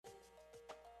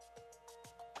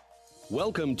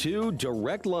Welcome to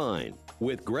Direct Line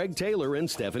with Greg Taylor and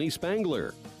Stephanie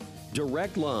Spangler.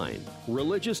 Direct Line,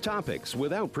 religious topics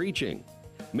without preaching,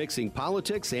 mixing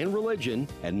politics and religion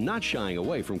and not shying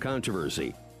away from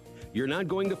controversy. You're not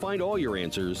going to find all your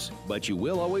answers, but you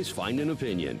will always find an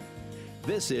opinion.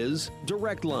 This is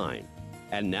Direct Line.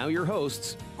 And now your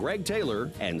hosts, Greg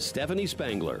Taylor and Stephanie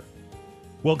Spangler.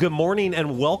 Well, good morning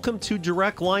and welcome to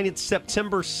Direct Line. It's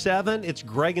September 7. It's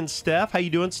Greg and Steph. How you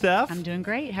doing, Steph? I'm doing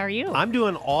great. How are you? I'm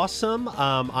doing awesome.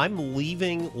 I'm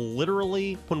leaving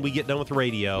literally when we get done with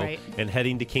radio and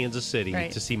heading to Kansas City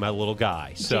to see my little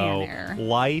guy. So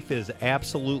life is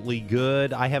absolutely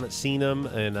good. I haven't seen him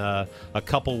in a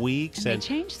couple weeks. And they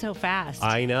change so fast.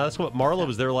 I know. That's what Marla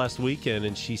was there last weekend,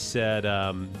 and she said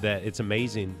that it's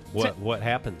amazing what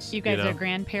happens. You guys are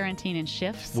grandparenting in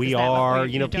shifts? We are.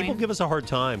 People give us a hard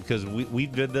time because we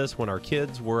did this when our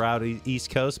kids were out East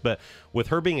Coast, but with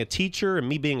her being a teacher and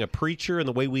me being a preacher and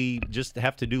the way we just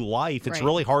have to do life, it's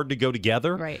really hard to go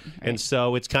together. Right. And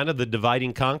so it's kind of the divide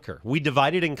and conquer. We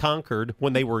divided and conquered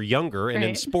when they were younger and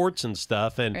in sports and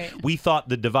stuff, and we thought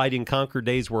the divide and conquer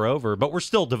days were over, but we're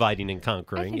still dividing and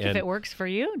conquering. I think if it works for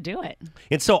you, do it.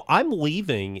 And so I'm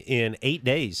leaving in 8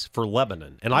 days for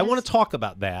Lebanon, and I want to talk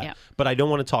about that, but I don't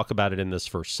want to talk about it in this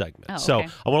first segment. So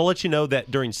I want to let you know that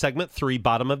during segment 3,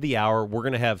 bottom of the hour, we're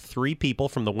going to have 3 people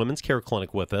from the Women's Care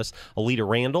Clinic with us, Alita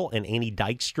Randall and Annie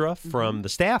Dykstra from the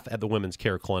staff at the Women's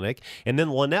Care Clinic, and then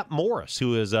Lynette Morris,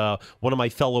 who is one of my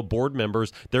fellow board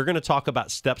members. They're going to talk about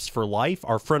Steps for Life.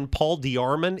 Our friend Paul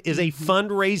DeArmond is a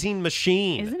fundraising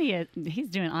machine. Isn't he? He's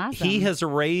doing awesome. He has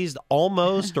raised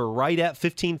almost or right at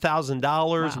 $15,000.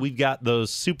 Wow. We've got those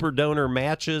super donor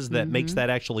matches that makes that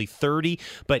actually 30,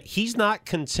 but he's not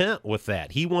content with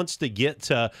that. He wants to get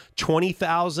to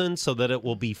 20,000 so that it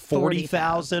will be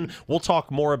 40,000. We'll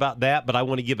talk more about that, but I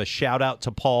want to give a shout out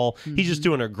to Paul. He's just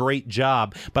doing a great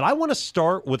job. But I want to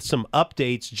start with some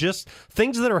updates, just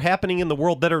things that are happening in the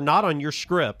world that are not on your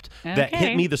script that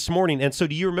hit me this morning. And so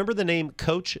do you remember the name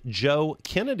Coach Joe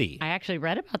Kennedy? I actually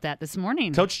read about that this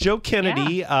morning. Coach Joe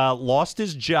Kennedy lost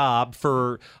his job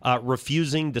for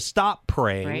refusing to stop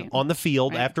praying on the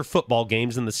field after football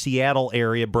games in the Seattle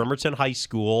area, Bremerton High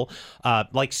School,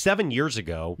 like 7 years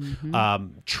ago.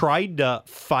 Tried to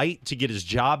fight to get his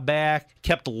job back,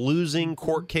 kept losing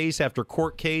court case after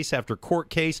court case after court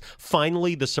case.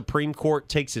 Finally, the Supreme Court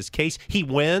takes his case. He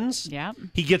wins.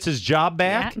 He gets his job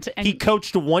back. He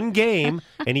coached 1 game,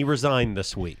 and he resigned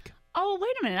this week. Oh,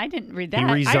 wait a minute. I didn't read that.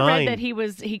 He resigned. I read that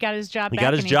he got his job back. He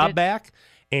got his job back.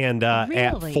 And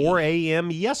at 4 a.m.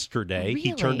 yesterday,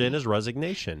 he turned in his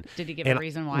resignation. Did he give a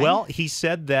reason why? Well, he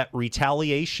said that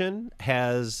retaliation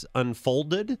has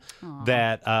unfolded,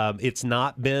 that it's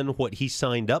not been what he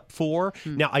signed up for.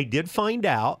 Now, I did find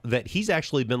out that he's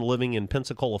actually been living in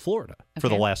Pensacola, Florida for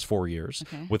the last 4 years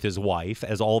with his wife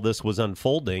as all this was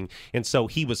unfolding. And so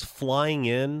he was flying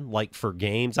in like for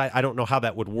games. I don't know how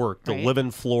that would work, to live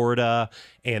in Florida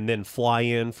and then fly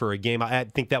in for a game. I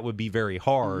think that would be very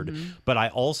hard. But I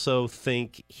also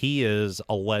think he is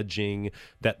alleging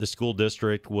that the school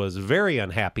district was very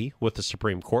unhappy with the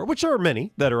Supreme Court, which there are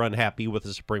many that are unhappy with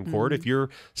the Supreme Court. If you're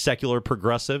secular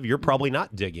progressive, you're probably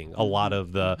not digging a lot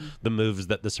of the moves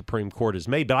that the Supreme Court has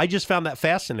made. But I just found that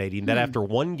fascinating that after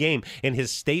 1 game, and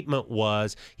his statement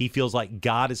was he feels like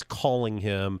God is calling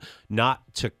him not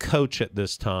to coach at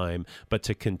this time, but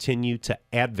to continue to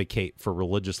advocate for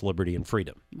religious liberty and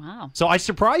freedom. Wow. So I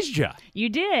surprised you. You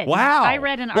did. Wow. I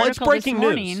read an article this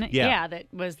morning. News. That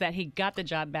was that he got the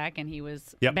job back and he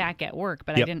was back at work,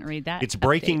 but I didn't read that. It's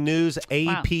breaking news.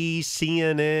 AP,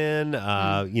 CNN,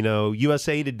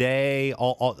 USA Today,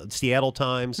 all Seattle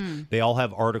Times. They all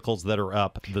have articles that are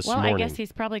up this morning. Well, I guess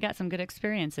he's probably got some good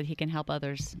experience that he can help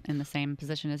others in the same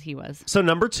position as he was. So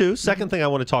number 2, second thing I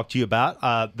want to talk to you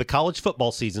about, the college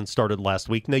football season started last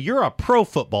week. Now, you're a pro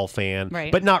football fan,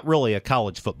 but not really a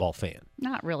college football fan.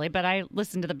 Not really, but I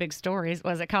listened to the big stories.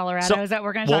 Was it Colorado? Is that what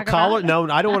we're going to talk about? No,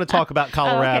 I don't want to talk about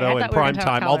Colorado in prime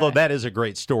time, although that is a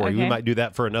great story. We might do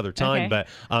that for another time. But,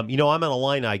 I'm an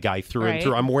Illini guy through and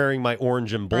through. I'm wearing my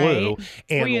orange and blue.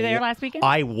 And were you there last weekend?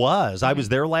 I was. I was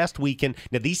there last weekend.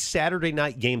 Now, these Saturday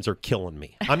night games are killing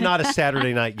me. I'm not a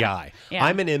Saturday night guy.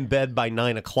 I'm an in bed by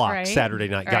 9 o'clock Saturday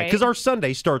night guy because our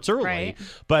Sunday starts early.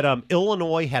 But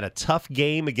Illinois had a tough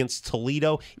game against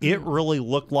Toledo. It really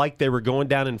looked like they were going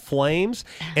down in flames.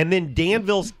 And then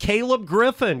Danville's Caleb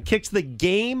Griffin kicks the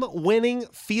game-winning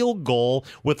field goal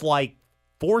with like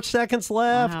 4 seconds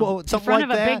left, Wow. something In front like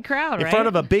of that. a big crowd, In right? front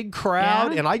of a big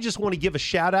crowd. Yeah. And I just want to give a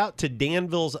shout out to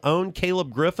Danville's own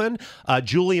Caleb Griffin.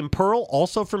 Julian Pearl,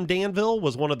 also from Danville,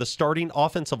 was one of the starting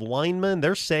offensive linemen.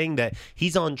 They're saying that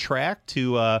he's on track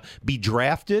to be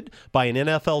drafted by an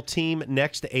NFL team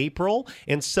next April.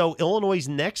 And so Illinois'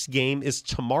 next game is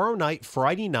tomorrow night,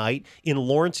 Friday night, in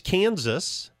Lawrence,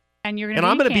 Kansas. And you're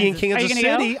I'm going to be in Are Kansas you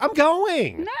gonna City. Go? I'm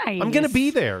going. Nice. I'm going to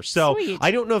be there. So Sweet. I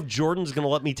don't know if Jordan's going to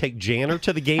let me take Janner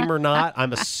to the game or not.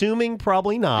 I'm assuming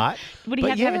probably not. Would he But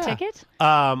have to have a ticket?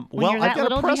 Well, you're that I've got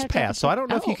little, a do you press have to have pass, a so I don't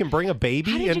know if you ticket? can bring a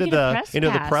baby How did you into get a the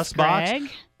press press pass, box.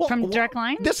 Greg? From Direct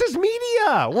Line? This is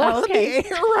media. We're on okay.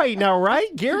 the air right now, right?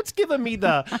 Garrett's giving me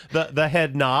the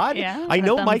head nod. Yeah, I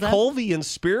know thumbs Mike up. Holvey in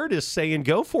spirit is saying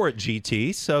go for it,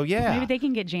 GT. So yeah. Maybe they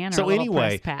can get Janner So a little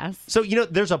anyway, press pass. so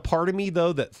there's a part of me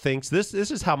though that thinks this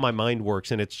is how my mind works,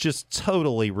 and it's just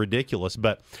totally ridiculous.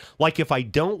 But like if I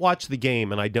don't watch the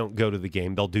game and I don't go to the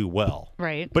game, they'll do well.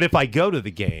 Right. But if I go to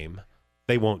the game,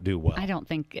 they won't do well. I don't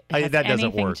think it has that doesn't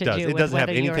anything work. to does do it? with Doesn't have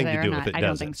whether you're anything to there do or with not. it. I don't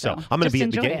Doesn't. think so. I'm going to Just be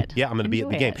at the enjoy game. it. Yeah, I'm going to be at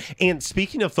the Enjoy game. it. And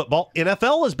speaking of football,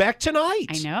 NFL is back tonight.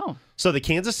 I know. So the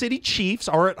Kansas City Chiefs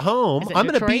are at home. Is it I'm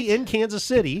going to be Detroit? in Kansas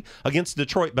City against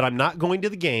Detroit, but I'm not going to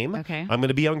the game. Okay. I'm going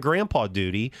to be on grandpa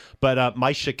duty. But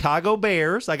my Chicago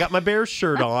Bears, I got my Bears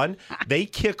shirt on. They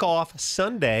kick off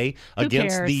Sunday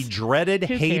against cares? the dreaded,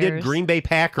 Who hated cares? Green Bay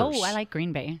Packers. Oh, I like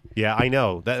Green Bay. Yeah, I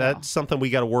know. That's something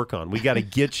we got to work on. We got to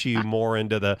get you more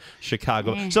into the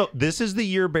Chicago. So this is the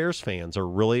year Bears fans are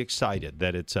really excited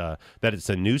that it's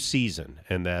a new season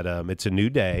and that it's a new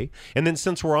day. And then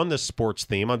since we're on this sports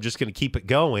theme, I'm just going to keep it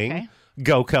going. Okay.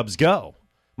 Go Cubs, go!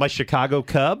 My Chicago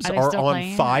Cubs Are they are still on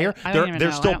playing? fire. I don't even They're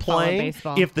know. I still don't follow playing.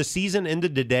 baseball. If the season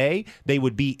ended today, they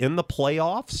would be in the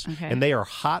playoffs, Okay. and they are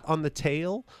hot on the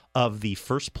tail of the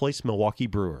first place Milwaukee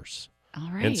Brewers. All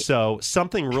right. And so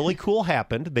something really cool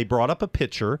happened. They brought up a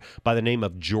pitcher by the name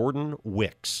of Jordan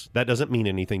Wicks. That doesn't mean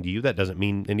anything to you. That doesn't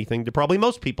mean anything to probably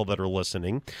most people that are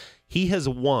listening. He has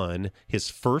won his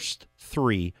first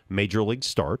 3 major league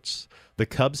starts. The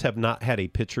Cubs have not had a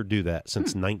pitcher do that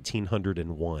since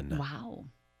 1901. Wow.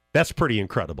 That's pretty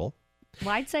incredible.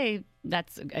 Well, I'd say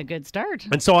that's a good start.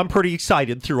 And so I'm pretty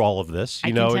excited through all of this. I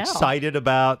can tell. Excited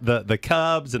about the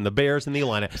Cubs and the Bears and the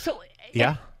Atlanta. So,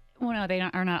 Yeah. Well, no, they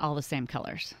are not all the same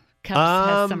colors. Cubs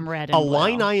has some red and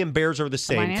Illini blue. and Bears are the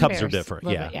same. Illini and Cubs are Bears. different.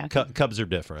 Little Yeah. bit, yeah. Cubs are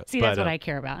different. See, that's what I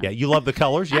care about. Yeah, you love the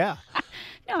colors. Yeah.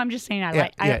 No, I'm just saying Yeah,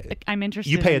 I'm interested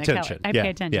You pay in the attention. color. I pay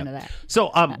attention to that.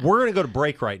 So we're going to go to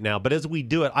break right now, but as we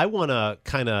do it, I want to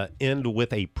kind of end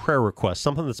with a prayer request,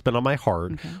 something that's been on my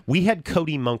heart. Okay. We had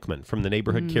Cody Monkman from the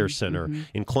Neighborhood Care Center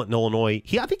in Clinton, Illinois.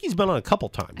 I think he's been on a couple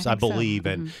times, I think so. believe.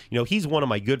 And, he's one of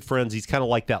my good friends. He's kind of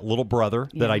like that little brother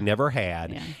that I never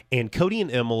had. Yeah. And Cody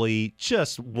and Emily,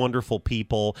 just wonderful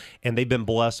people. And they've been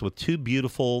blessed with 2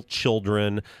 beautiful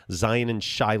children, Zion and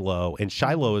Shiloh. And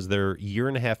Shiloh is their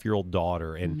 1.5-year-old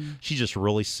daughter. And she's just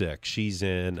really sick. She's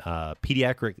in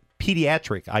pediatric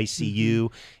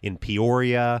ICU in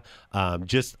Peoria. I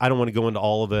don't want to go into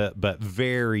all of it, but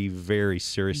very, very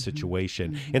serious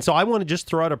situation. And so I want to just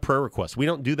throw out a prayer request. We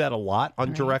don't do that a lot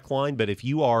on Direct Line, but if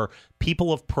you are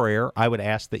people of prayer, I would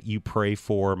ask that you pray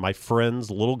for my friend's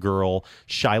little girl,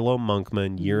 Shiloh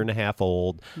Monkman, 1.5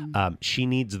 old. She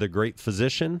needs the great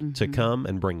physician to come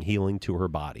and bring healing to her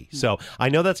body. So I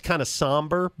know that's kind of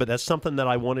somber, but that's something that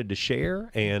I wanted to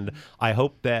share, and I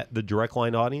hope that the Direct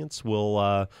Line audience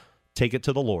will take it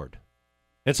to the Lord.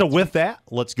 And so with that,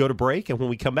 let's go to break. And when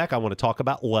we come back, I want to talk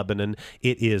about Lebanon.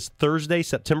 It is Thursday,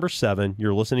 September 7.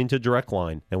 You're listening to Direct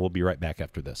Line, and we'll be right back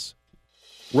after this.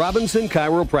 Robinson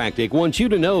Chiropractic wants you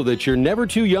to know that you're never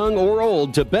too young or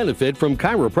old to benefit from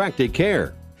chiropractic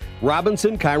care.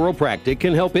 Robinson Chiropractic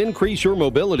can help increase your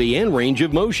mobility and range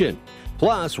of motion.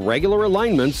 Plus, regular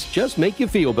alignments just make you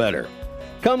feel better.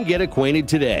 Come get acquainted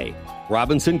today.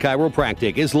 Robinson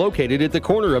Chiropractic is located at the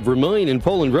corner of Vermillion and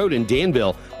Poland Road in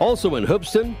Danville, also in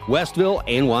Hoopeston, Westville,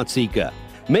 and Watseka.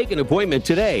 Make an appointment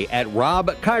today at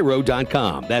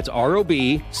robchiro.com. That's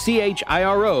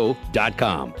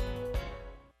ROBCHIRO.com.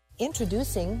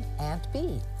 Introducing Aunt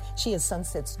Bee. She is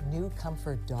Sunset's new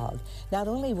comfort dog. Not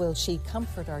only will she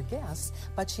comfort our guests,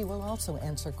 but she will also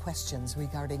answer questions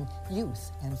regarding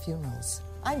youth and funerals.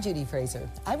 I'm Judy Fraser.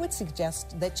 I would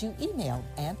suggest that you email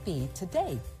Aunt Bee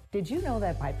today. Did you know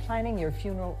that by planning your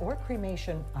funeral or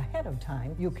cremation ahead of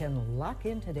time, you can lock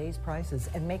in today's prices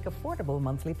and make affordable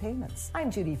monthly payments?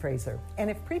 I'm Judy Fraser, and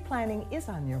if pre-planning is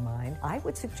on your mind, I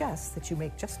would suggest that you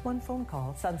make just one phone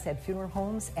call, Sunset Funeral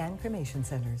Homes and Cremation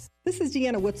Centers. This is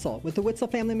Deanna Witzel with the Witzel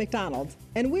Family McDonald's,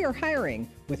 and we are hiring.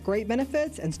 With great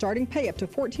benefits and starting pay up to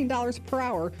 $14 per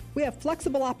hour, we have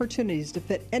flexible opportunities to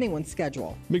fit anyone's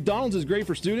schedule. McDonald's is great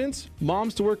for students,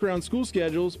 moms to work around school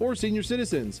schedules, or senior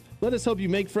citizens. Let us help you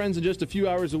make friends in just a few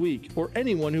hours a week, or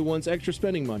anyone who wants extra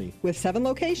spending money. With 7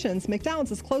 locations,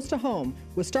 McDonald's is close to home,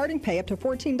 with starting pay up to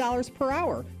 $14 per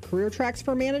hour, career tracks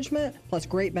for management, plus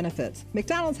great benefits.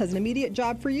 McDonald's has an immediate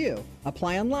job for you.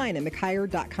 Apply online at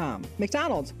mchire.com.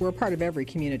 McDonald's, we're a part of every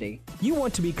community. You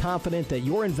want to be confident that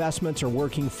your investments are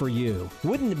working for you.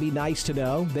 Wouldn't it be nice to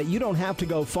know that you don't have to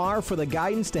go far for the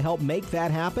guidance to help make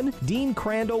that happen? Dean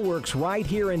Crandall works right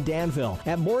here in Danville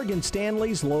at Morgan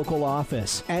Stanley's local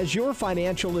office. As your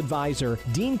financial advisor,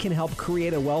 Dean can help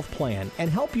create a wealth plan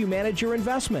and help you manage your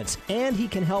investments, and he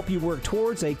can help you work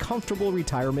towards a comfortable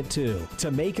retirement too. To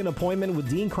make an appointment with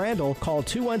Dean Crandall, call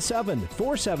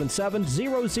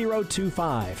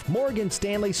 217-477-0025. Morgan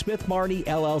Stanley Smith Marnie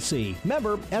LLC.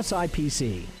 Member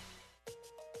SIPC.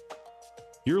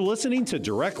 You're listening to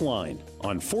Direct Line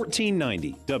on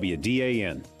 1490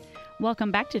 WDAN.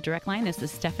 Welcome back to Direct Line. This is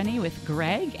Stephanie with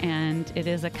Greg, and it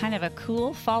is a kind of a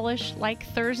cool, fallish, like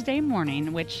Thursday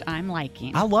morning, which I'm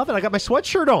liking. I love it. I got my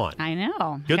sweatshirt on. I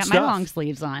know. Good I got stuff. my long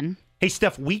sleeves on. Hey,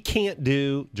 Steph, we can't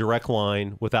do Direct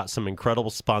Line without some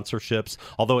incredible sponsorships,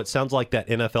 although it sounds like that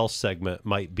NFL segment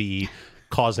might be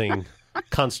causing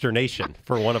consternation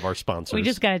for one of our sponsors. We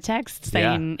just got a text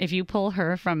saying if you pull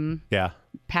her from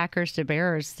Packers to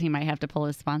Bears, he might have to pull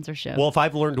his sponsorship. Well, if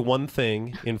I've learned one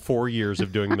thing in 4 years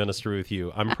of doing ministry with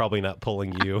you, I'm probably not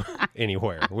pulling you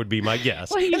anywhere, would be my guess.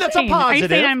 What are you and that's saying? a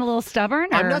positive. Are you saying I'm a little stubborn?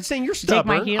 I'm not saying you're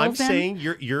stubborn. I'm in? saying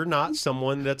you're not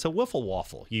someone that's a wiffle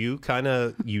waffle. You kind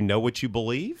of, you know what you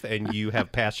believe, and you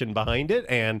have passion behind it,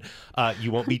 and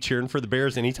you won't be cheering for the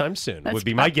Bears anytime soon, would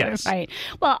be my guess. Right.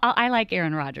 Well, I like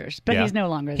Aaron Rodgers, but he's no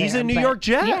longer there. He's a New York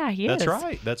Jet. Yeah, he is.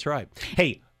 That's right.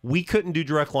 Hey, we couldn't do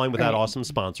Direct Line without awesome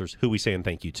sponsors. Who we saying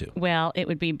thank you to? Well, it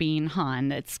would be Bean Hahn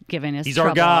that's given us He's trouble.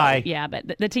 our guy. Yeah,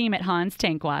 but the team at Hahn's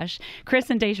Tank Wash,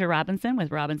 Chris and Deja Robinson with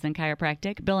Robinson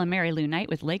Chiropractic, Bill and Mary Lou Knight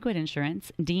with Lakewood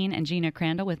Insurance, Dean and Gina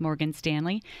Crandall with Morgan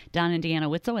Stanley, Don and Deanna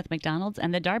Witzel with McDonald's,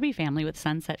 and the Darby family with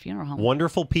Sunset Funeral Home.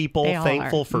 Wonderful people,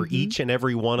 thankful for each and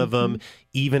every one of them,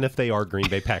 even if they are Green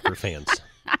Bay Packer fans.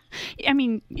 I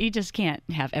mean, you just can't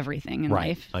have everything in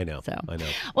life. I know. So, I know.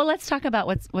 Well, let's talk about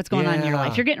what's going on in your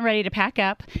life. You're getting ready to pack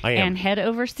up and head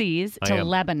overseas to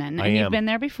Lebanon, and you've been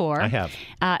there before. I have.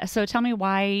 So tell me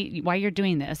why you're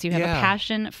doing this. You have a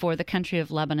passion for the country of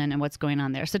Lebanon and what's going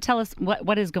on there. So tell us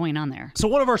what is going on there. So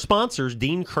one of our sponsors,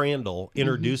 Dean Crandall,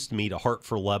 introduced me to Heart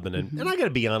for Lebanon, and I got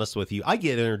to be honest with you, I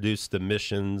get introduced to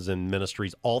missions and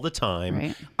ministries all the time.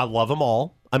 Right. I love them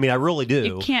all. I mean, I really do.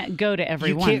 You can't go to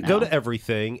everyone. You can't go to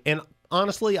everything. And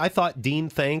honestly, I thought, Dean,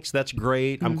 thanks. That's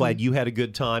great. I'm glad you had a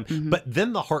good time. But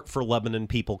then the Heart for Lebanon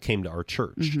people came to our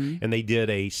church, and they did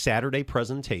a Saturday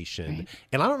presentation. Right.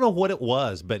 And I don't know what it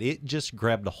was, but it just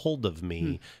grabbed a hold of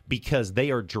me because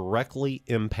they are directly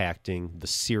impacting the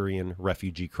Syrian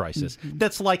refugee crisis.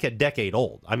 That's like a decade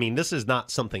old. I mean, this is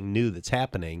not something new that's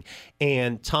happening.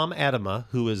 And Tom Adama,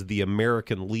 who is the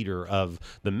American leader of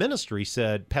the ministry,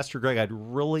 said, Pastor Greg, I'd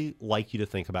really like you to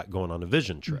think about going on a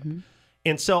vision trip.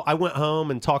 And so I went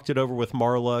home and talked it over with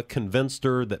Marla, convinced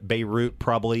her that Beirut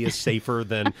probably is safer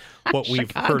than what we've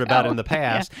heard about in the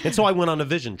past. And so I went on a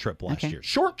vision trip last year.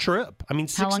 Short trip. I mean,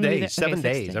 6 days, 7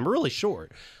 days. I'm really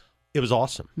short. It was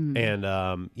awesome. And,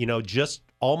 just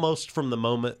almost from the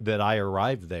moment that I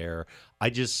arrived there, I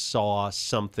just saw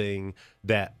something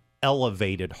that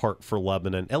elevated Heart for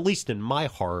Lebanon, at least in my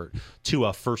heart, to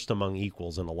a first among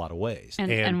equals in a lot of ways.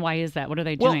 And why is that? What are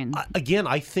they doing? Again,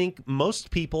 I think most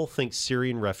people think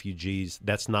Syrian refugees,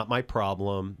 that's not my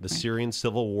problem. The Syrian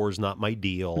civil war is not my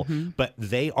deal. But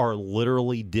they are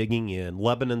literally digging in.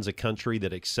 Lebanon's a country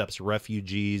that accepts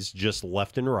refugees just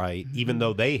left and right, even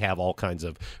though they have all kinds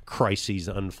of crises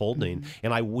unfolding.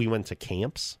 And we went to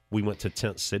camps. We went to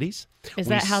tent cities. Is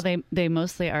that how they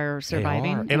mostly are surviving?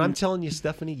 They are. And I'm telling you,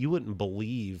 Stephanie, you wouldn't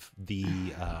believe the,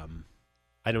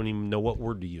 I don't even know what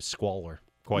word to use, squalor,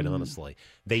 quite honestly.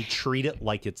 They treat it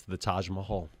like it's the Taj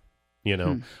Mahal. You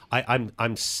know,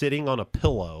 I'm sitting on a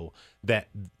pillow that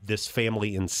this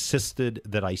family insisted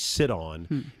that I sit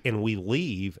on, and we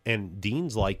leave, and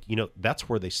Dean's like, that's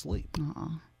where they sleep.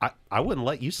 I wouldn't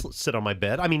let you sit on my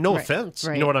bed. I mean, no offense.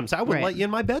 You know what I'm saying? I wouldn't let you in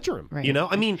my bedroom.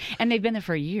 I mean. And they've been there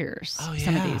for years. Oh, yeah.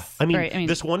 Some of these. I mean,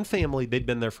 this one family, they'd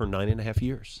been there for 9.5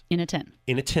 years. In a tent.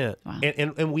 Wow.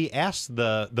 And we asked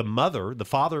the mother, the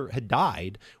father had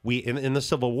died. In the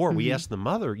Civil War, we asked the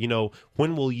mother,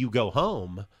 when will you go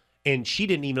home? And she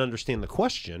didn't even understand the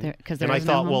question. And I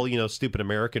thought, stupid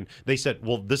American. They said,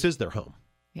 well, this is their home.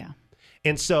 Yeah.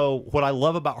 And so what I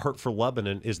love about Heart for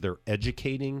Lebanon is they're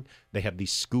educating. They have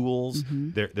these schools.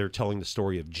 They're telling the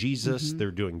story of Jesus.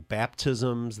 They're doing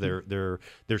baptisms. They're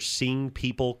seeing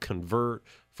people convert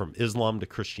from Islam to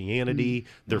Christianity.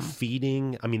 They're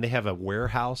feeding. I mean, they have a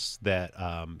warehouse that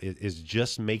is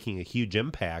just making a huge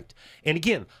impact. And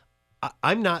again,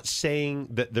 I'm not saying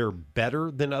that they're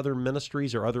better than other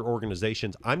ministries or other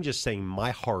organizations. I'm just saying my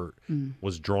heart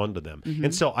was drawn to them.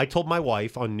 And so I told my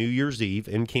wife on New Year's Eve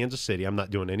in Kansas City, I'm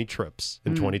not doing any trips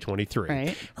in 2023.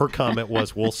 Right. Her comment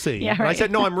was, we'll see. Yeah, And I right.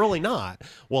 said, no, I'm really not.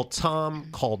 Well, Tom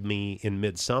called me in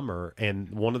midsummer, and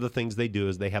one of the things they do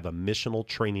is they have a missional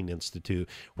training institute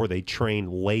where they train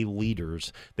lay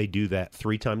leaders. They do that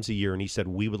 3 times a year. And he said,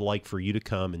 we would like for you to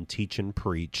come and teach and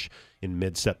preach in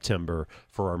mid-September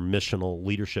for our Missional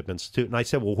Leadership Institute. And I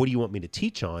said, well, what do you want me to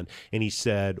teach on? And he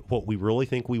said, what we really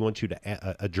think we want you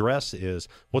to address is,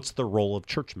 what's the role of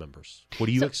church members? What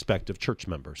do you expect of church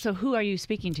members? So who are you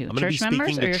speaking to? I'm going to be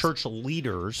speaking to church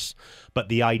leaders, but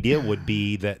the idea would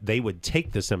be that they would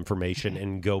take this information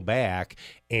and go back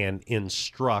and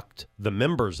instruct the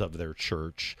members of their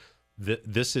church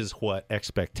this is what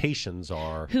expectations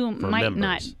are who for might members.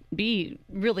 not be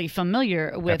really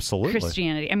familiar with Absolutely.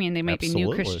 Christianity. I mean, they might be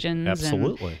new Christians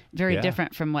Absolutely. and very Yeah.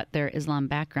 different from what their Islam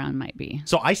background might be.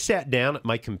 So I sat down at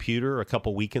my computer a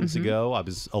couple weekends ago. I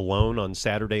was alone on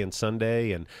Saturday and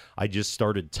Sunday, and I just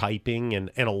started typing.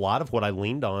 And a lot of what I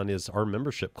leaned on is our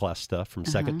membership class stuff from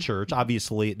Second Church.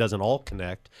 Obviously, it doesn't all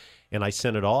connect. And I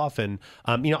sent it off, and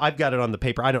I've got it on the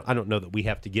paper. I don't know that we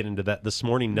have to get into that this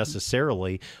morning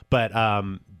necessarily, but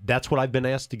that's what I've been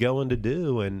asked to go and to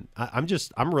do, and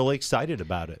I'm really excited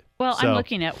about it. Well, I'm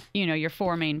looking at your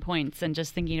 4 main points and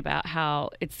just thinking about how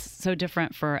it's so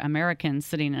different for Americans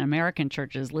sitting in American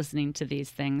churches listening to these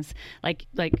things. Like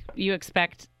you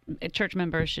expect church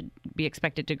members should be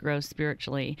expected to grow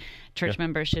spiritually. Church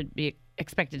members should be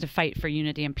expected to fight for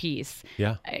unity and peace.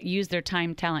 Yeah. Use their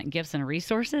time, talent, gifts, and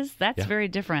resources. That's very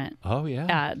different. Oh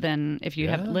yeah. Than if you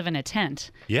live in a tent.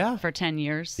 Yeah. For 10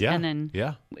 years. Yeah. And then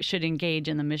Yeah. should engage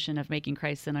in the mission of making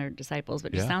Christ and our disciples.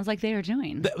 But it just sounds like they are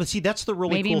doing. See, that's the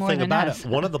really Maybe cool more thing than about us. it.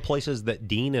 One of the places that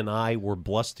Dean and I were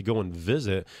blessed to go and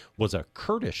visit was a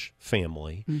Kurdish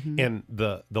family, and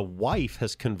the wife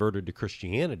has converted to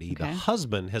Christianity. Okay. The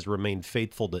husband has remained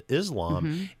faithful to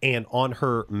Islam, and on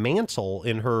her mantle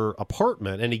in her apartment,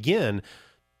 and again,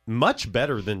 much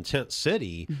better than Tent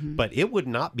City, but it would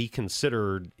not be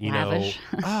considered, Lavish.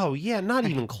 oh yeah, not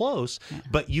even close.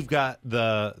 But you've got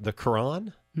the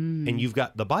Quran and you've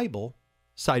got the Bible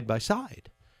side by side.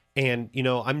 And,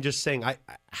 I'm just saying,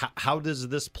 how does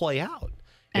this play out?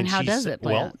 And how she does said- it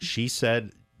play well, out? she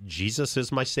said, Jesus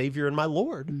is my Savior and my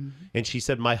Lord. And she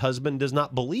said, my husband does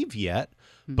not believe yet,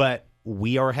 but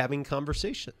we are having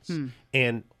conversations.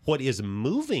 And what is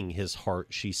moving his heart,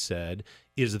 she said,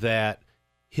 is that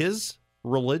his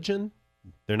religion,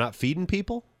 they're not feeding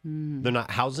people. They're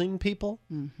not housing people.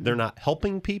 They're not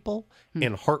helping people.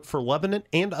 And Heart for Lebanon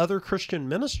and other Christian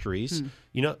ministries,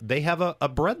 they have a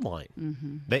bread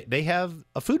line. They have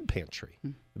a food pantry.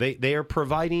 They are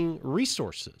providing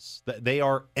resources. They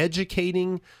are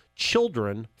educating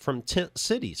children from tent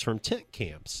cities, from tent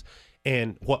camps.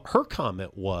 And what her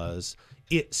comment was,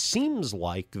 it seems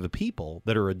like the people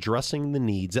that are addressing the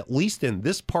needs, at least in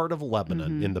this part of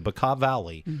Lebanon, in the Bekaa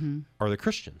Valley, are the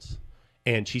Christians.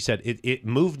 And she said, it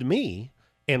moved me,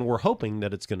 and we're hoping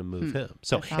that it's going to move him.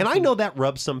 So, That's and I awesome. know that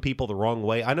rubs some people the wrong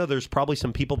way. I know there's probably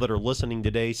some people that are listening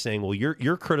today saying, well,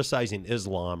 you're criticizing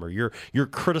Islam, or you're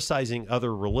criticizing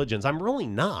other religions. I'm really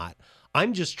not.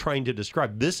 I'm just trying to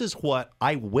describe, this is what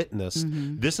I witnessed.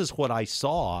 This is what I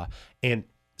saw. And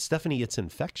Stephanie, it's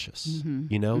infectious.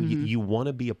 You want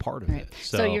to be a part of Right. it.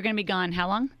 So you're going to be gone how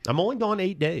long? I'm only gone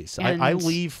 8 days. And- I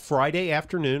leave Friday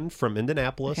afternoon from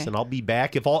Indianapolis, Okay. and I'll be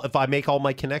back. If I make all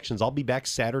my connections, I'll be back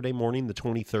Saturday morning, the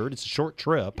 23rd. It's a short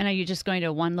trip. And are you just going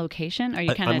to one location? Or are you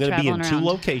I'm kind of going to be traveling in around? 2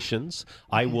 locations.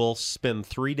 I will spend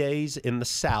 3 days in the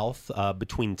south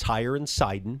between Tyre and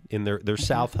Sidon in their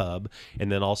south hub,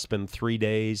 and then I'll spend 3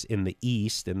 days in the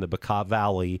east in the Bekaa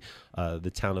Valley,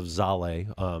 the town of Zaleh,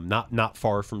 not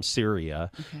far from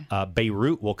Syria.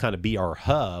 Beirut will kind of be our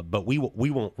hub, but we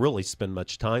won't really spend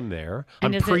much time there.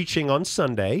 And I'm is it- preaching on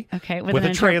Sunday Okay, with an a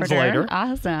interpreter. translator.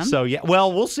 Awesome. So yeah,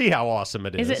 well, we'll see how awesome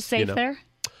it is. Is it safe there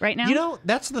right now?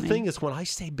 That's the thing is when I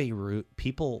say Beirut,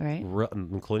 people, Right.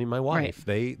 including my wife,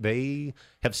 they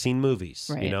have seen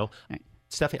movies. Right. Right.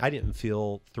 Stephanie, I didn't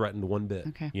feel threatened one bit.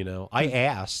 Okay. I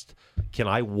asked, can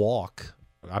I walk?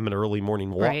 I'm an early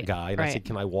morning walk Right, guy, and I right. said,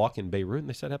 can I walk in Beirut? And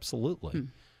they said, absolutely.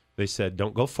 They said,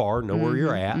 don't go far, know where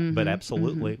you're at. But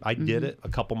absolutely, I did it a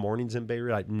couple mornings in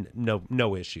Beirut.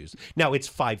 No issues. Now, it's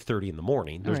 5:30 in the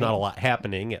morning. There's not a lot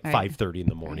happening at 5:30 in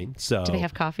the morning. So do they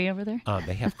have coffee over there?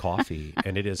 They have coffee,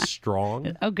 and it is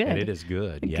strong. Oh, good. And it is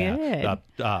good. Yeah.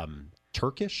 Good.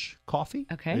 Turkish coffee.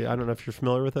 Okay. I don't know if you're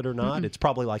familiar with it or not. It's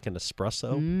probably like an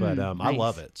espresso, but I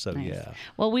love it. So, yeah.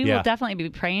 Well, we will definitely be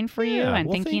praying for you and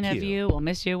thinking of you. We'll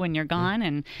miss you when you're gone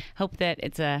and hope that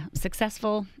it's a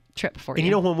successful trip for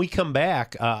you. And when we come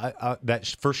back,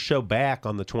 that first show back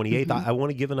on the 28th, I want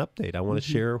to give an update. I want to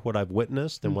share what I've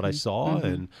witnessed and what I saw.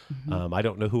 And I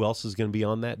don't know who else is going to be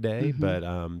on that day,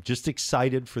 but just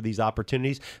excited for these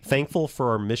opportunities. Thankful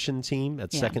for our mission team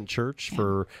at Second Church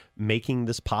for making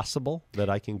this possible, that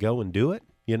I can go and do it.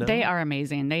 They are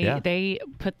amazing. They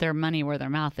put their money where their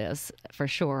mouth is, for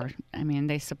sure. I mean,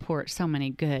 they support so many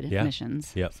good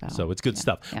missions. Yep. So it's good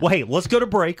stuff. Well, hey, let's go to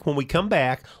break. When we come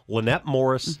back, Lynette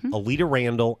Morris, Alita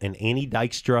Randall, and Annie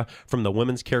Dykstra from the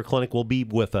Women's Care Clinic will be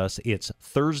with us. It's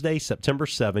Thursday, September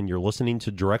 7. You're listening to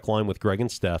Direct Line with Greg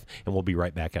and Steph, and we'll be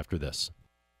right back after this.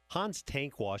 Hans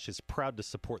Tank Wash is proud to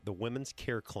support the Women's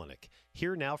Care Clinic.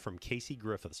 Hear now from Casey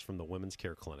Griffiths from the Women's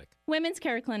Care Clinic. Women's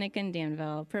Care Clinic in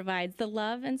Danville provides the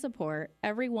love and support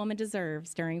every woman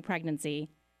deserves during pregnancy.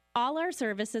 All our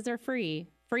services are free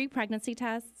pregnancy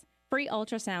tests, free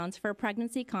ultrasounds for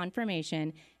pregnancy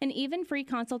confirmation, and even free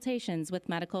consultations with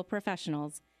medical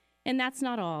professionals. And that's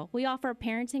not all. We offer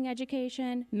parenting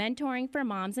education, mentoring for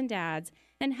moms and dads,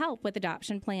 and help with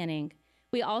adoption planning.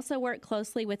 We also work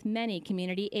closely with many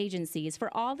community agencies for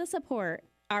all the support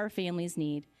our families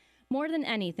need. More than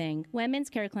anything, Women's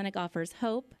Care Clinic offers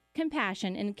hope,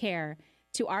 compassion, and care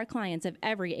to our clients of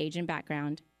every age and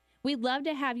background. We'd love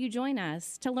to have you join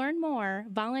us. To learn more,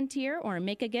 volunteer, or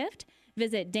make a gift,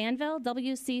 visit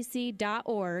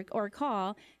danvillewcc.org or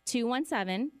call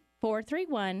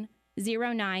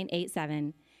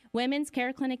 217-431-0987. Women's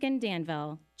Care Clinic in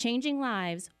Danville, changing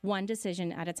lives one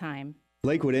decision at a time.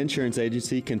 Lakewood Insurance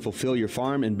Agency can fulfill your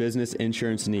farm and business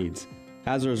insurance needs.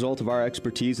 As a result of our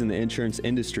expertise in the insurance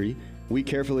industry, we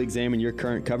carefully examine your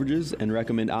current coverages and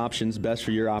recommend options best for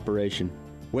your operation.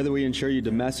 Whether we insure you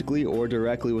domestically or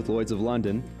directly with Lloyd's of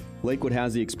London, Lakewood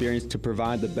has the experience to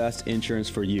provide the best insurance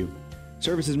for you.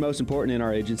 Service is most important in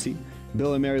our agency.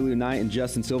 Bill and Mary Lou Knight and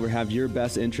Justin Silver have your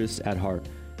best interests at heart.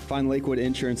 Find Lakewood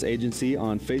Insurance Agency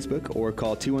on Facebook or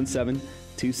call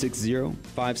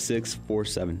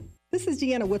 217-260-5647. This is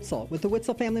Deanna Witzel with the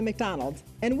Witzel Family McDonald's,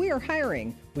 and we are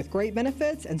hiring. With great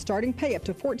benefits and starting pay up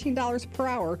to $14 per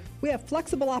hour, we have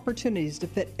flexible opportunities to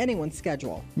fit anyone's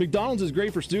schedule. McDonald's is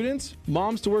great for students,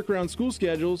 moms to work around school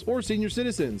schedules, or senior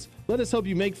citizens. Let us help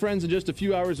you make friends in just a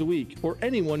few hours a week, or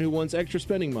anyone who wants extra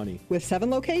spending money. With 7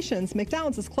 locations,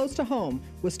 McDonald's is close to home,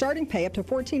 with starting pay up to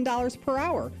 $14 per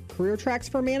hour, career tracks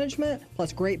for management,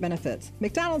 plus great benefits.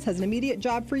 McDonald's has an immediate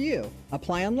job for you.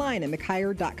 Apply online at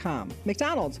mchire.com.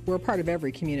 McDonald's, we're a part of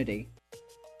every community.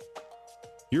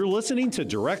 You're listening to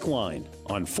Direct Line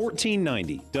on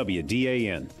 1490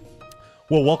 WDAN.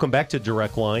 Well, welcome back to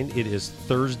Direct Line. It is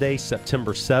Thursday,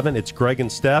 September 7. It's Greg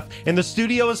and Steph, and the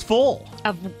studio is full.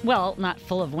 Well, not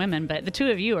full of women, but the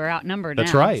two of you are outnumbered now.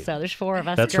 That's right. So there's 4 of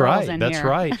us That's girls right. in That's here.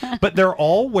 right. But they're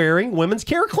all wearing Women's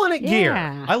Care Clinic gear.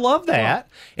 I love that.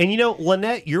 And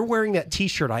Lynette, you're wearing that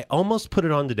T-shirt. I almost put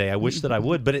it on today. I wish that I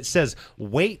would, but it says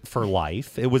 "Wait for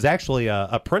Life." It was actually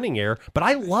a printing error, but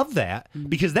I love that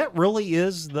because that really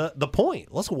is the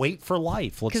point. Let's wait for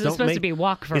life. Because it's supposed to be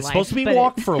walk for life. It's supposed to be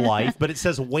walk for life, but it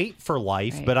says wait for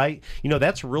life. Right. But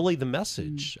that's really the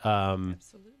message.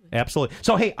 Absolutely.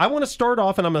 So, hey, I want to start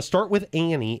off, and I'm going to start with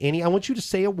Annie. Annie, I want you to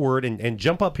say a word and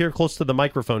jump up here close to the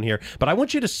microphone here. But I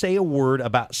want you to say a word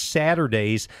about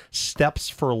Saturday's Steps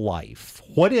for Life.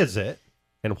 What is it,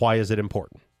 and why is it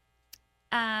important?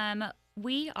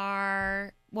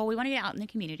 We want to get out in the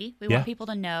community. We want people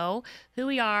to know who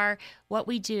we are, what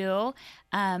we do,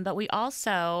 but we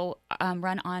also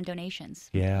run on donations.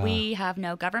 Yeah. We have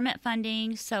no government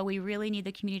funding, so we really need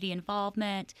the community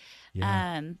involvement,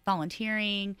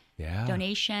 volunteering,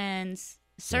 donations,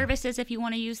 services if you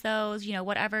want to use those,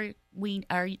 whatever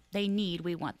they need,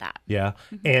 we want that. Yeah.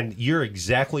 And you're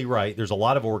exactly right. There's a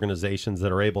lot of organizations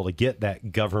that are able to get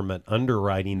that government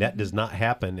underwriting. That does not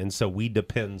happen. And so we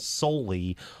depend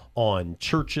solely on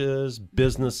churches,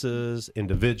 businesses,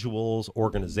 individuals,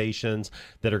 organizations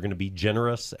that are going to be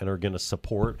generous and are going to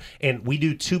support. And we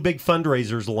do 2 big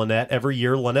fundraisers, Lynette, every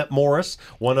year. Lynette Morris,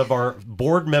 one of our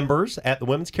board members at the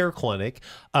Women's Care Clinic.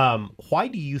 Why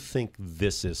do you think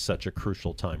this is such a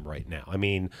crucial time right now? I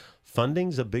mean,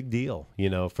 funding's a big deal,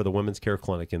 for the Women's Care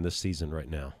Clinic in this season right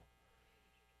now.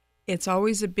 It's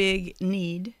always a big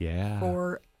need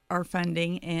for our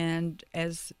funding, and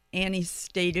as Annie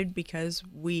stated, because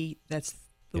that's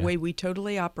the way we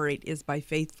totally operate, is by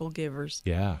faithful givers.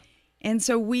 Yeah. And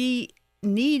so we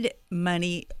need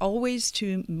money always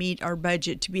to meet our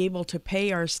budget, to be able to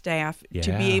pay our staff,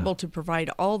 to be able to provide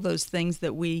all those things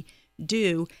that we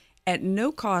do at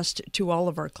no cost to all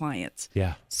of our clients.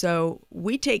 Yeah. So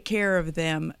we take care of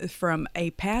them from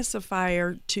a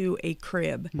pacifier to a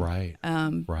crib. Right.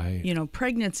 Right. You know,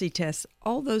 pregnancy tests,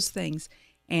 all those things.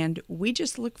 And we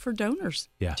just look for donors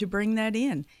to bring that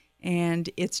in. And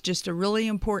it's just a really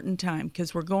important time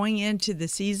because we're going into the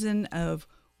season of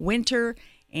winter,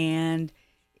 and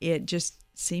it just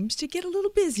seems to get a little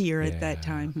busier at that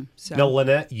time. So. Now,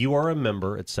 Lynette, you are a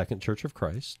member at Second Church of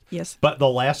Christ. Yes. But the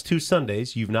last 2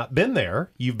 Sundays, you've not been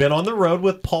there. You've been on the road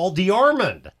with Paul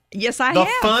DeArmond. Yes, I have.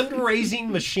 The fundraising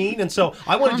machine. And so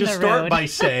I want to just start by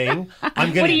saying,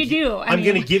 I'm going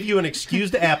to give you an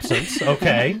excused absence,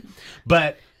 okay?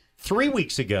 But 3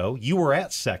 weeks ago, you were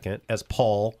at Second as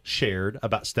Paul shared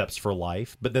about Steps for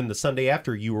Life. But then the Sunday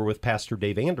after, you were with Pastor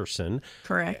Dave Anderson.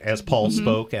 Correct. As Paul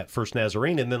spoke at First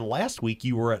Nazarene. And then last week,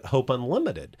 you were at Hope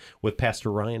Unlimited with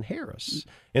Pastor Ryan Harris.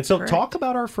 And so talk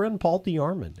about our friend Paul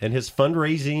DeArmond and his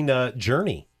fundraising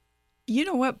journey. You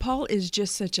know what? Paul is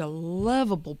just such a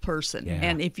lovable person. Yeah.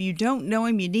 And if you don't know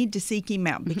him, you need to seek him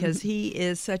out because he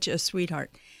is such a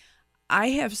sweetheart. I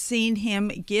have seen him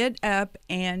get up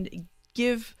and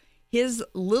give his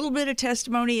little bit of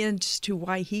testimony as to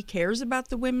why he cares about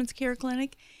the Women's Care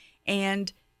Clinic,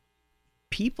 and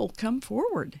people come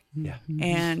forward. Yeah.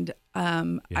 And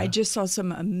I just saw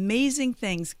some amazing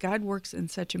things. God works in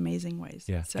such amazing ways.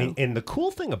 Yeah. So. And the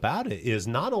cool thing about it is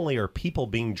not only are people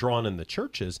being drawn in the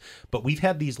churches, but we've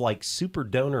had these like super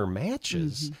donor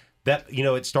matches. That, you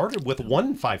know, it started with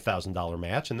one $5,000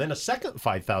 match and then a second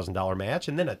 $5,000 match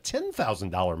and then a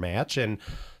 $10,000 match. And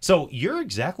so you're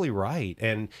exactly right.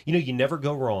 And, you know, you never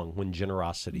go wrong when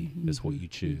generosity is what you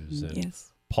choose. And yes.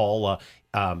 Paul,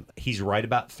 he's right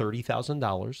about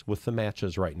 $30,000 with the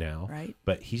matches right now. Right.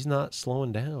 But he's not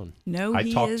slowing down. No,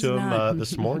 I talked to him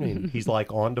this morning. He's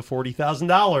like on to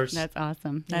 $40,000. That's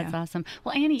awesome. That's awesome.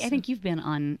 Well, Annie, I think you've been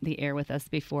on the air with us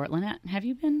before. Lynette, have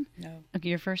you been? No. Okay,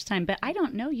 your first time. But I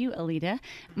don't know you, Alita.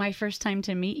 My first time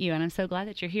to meet you, and I'm so glad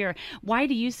that you're here. Why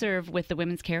do you serve with the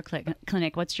Women's Care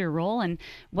Clinic? What's your role, and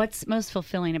what's most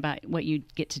fulfilling about what you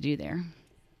get to do there?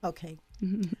 Okay.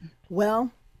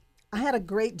 Well, I had a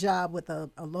great job with a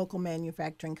local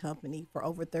manufacturing company for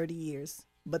over 30 years,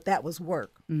 but that was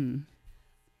work.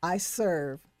 I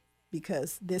serve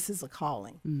because this is a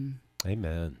calling.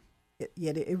 Amen.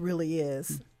 It really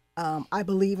is. I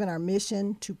believe in our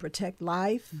mission to protect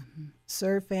life,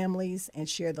 serve families, and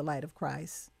share the light of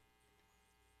Christ.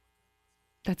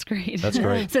 That's great. That's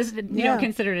great. So you don't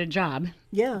consider it a job.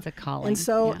 Yeah. It's a calling. And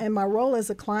so, and my role as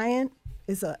a client,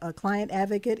 is a client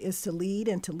advocate, is to lead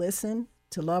and to listen,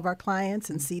 to love our clients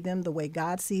and see them the way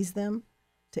God sees them,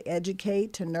 to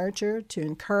educate, to nurture, to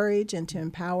encourage, and to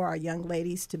empower our young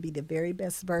ladies to be the very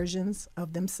best versions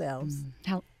of themselves.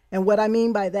 And what I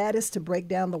mean by that is to break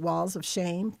down the walls of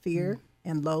shame, fear,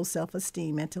 and low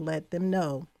self-esteem, and to let them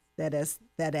know that as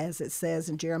it says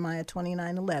in Jeremiah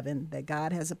 29:11, that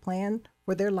God has a plan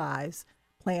for their lives,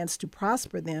 plans to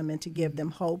prosper them and to give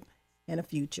them hope and a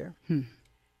future.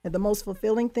 And the most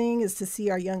fulfilling thing is to see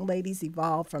our young ladies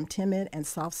evolve from timid and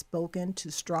soft-spoken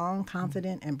to strong,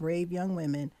 confident, and brave young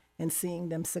women, and seeing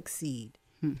them succeed.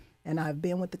 And I've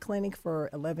been with the clinic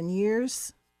for 11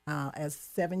 years,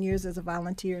 7 years as a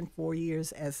volunteer and 4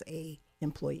 years as a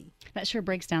employee. That sure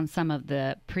breaks down some of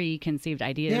the preconceived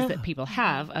ideas that people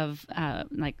have of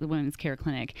like the Women's Care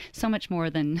Clinic. So much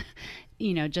more than,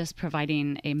 you know, just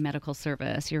providing a medical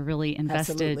service. You're really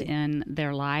invested in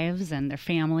their lives and their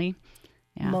family.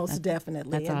 Yeah, most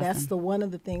definitely. That's and awesome. that's one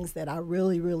of the things that I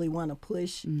really, really want to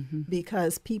push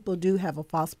because people do have a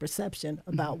false perception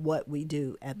about what we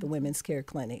do at the Women's Care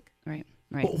Clinic. Right.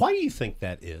 Well, why do you think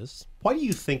that is? Why do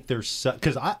you think there's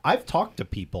because I've talked to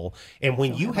people, and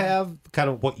when you have kind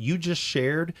of what you just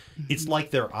shared, it's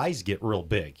like their eyes get real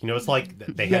big. You know, it's like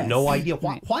they have no idea.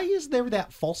 Why is there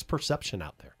that false perception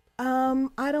out there?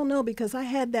 I don't know, because I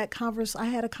had a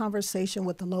conversation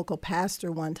with the local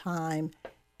pastor one time,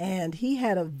 and he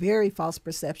had a very false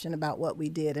perception about what we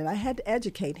did, and I had to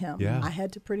educate him. I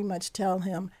had to pretty much tell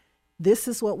him, this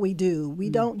is what we do. We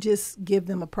don't just give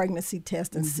them a pregnancy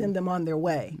test and send them on their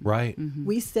way. Right.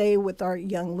 We stay with our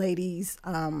young ladies.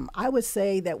 I would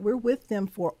say that we're with them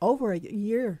for over a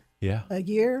year. Yeah. A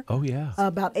year. Oh, yeah.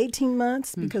 About 18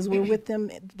 months, because we're with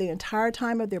them the entire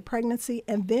time of their pregnancy.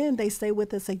 And then they stay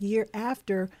with us a year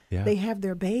after they have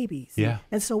their babies. Yeah.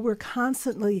 And so we're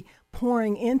constantly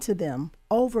pouring into them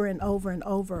over and over and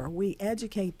over. We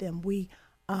educate them. We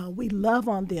we love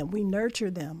on them, we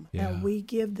nurture them, Yeah. and we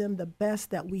give them the best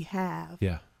that we have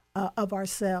of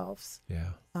ourselves.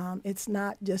 Yeah. It's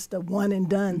not just a one and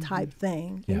done type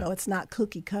thing. You know, it's not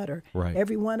cookie cutter. Right.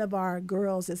 Every one of our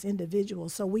girls is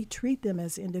individuals, so we treat them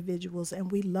as individuals,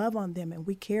 and we love on them, and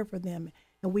we care for them,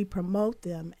 and we promote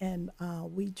them, and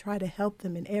we try to help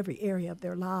them in every area of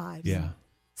their lives. Yeah.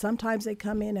 Sometimes they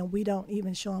come in and we don't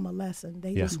even show them a lesson.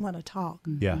 They just want to talk.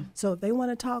 Yeah. So if they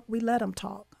want to talk, we let them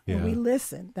talk. And Yeah. we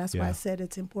listen. That's why Yeah. I said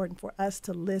it's important for us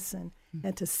to listen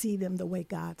and to see them the way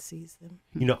God sees them.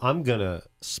 You know, I'm going to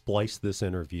splice this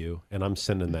interview, and I'm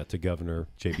sending that to Governor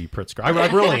J.B. Pritzker. I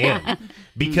really am,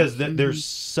 because there's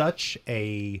such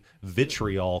a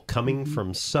vitriol coming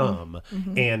from some,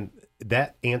 and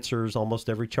that answers almost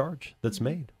every charge that's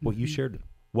made, what you shared.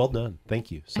 Well done.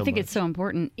 Thank you so much. I think it's so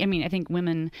important. I mean, I think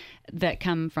women that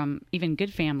come from even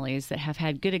good families that have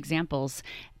had good examples,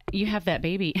 you have that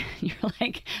baby, you're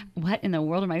like, what in the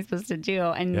world am I supposed to do?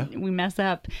 And we mess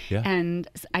up. Yeah. And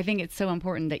I think it's so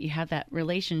important that you have that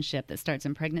relationship that starts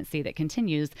in pregnancy that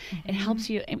continues. It helps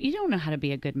you. You don't know how to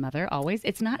be a good mother always.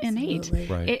 It's not innate.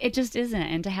 Right. It just isn't.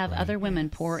 And to have other women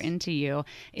pour into you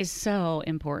is so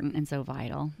important and so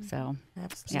vital. So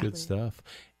Absolutely. Good stuff.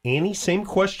 Annie, same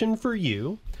question for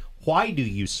you. Why do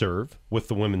you serve with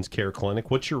the Women's Care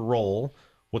Clinic? What's your role?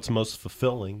 What's most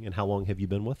fulfilling? And how long have you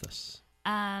been with us?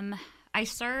 I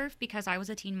serve because I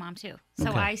was a teen mom too. So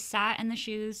Okay. I sat in the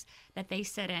shoes that they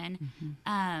sit in.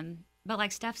 But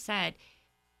like Steph said,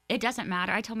 it doesn't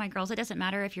matter. I tell my girls, it doesn't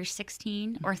matter if you're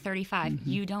 16 or 35.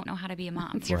 You don't know how to be a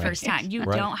mom. It's your Right. first time. You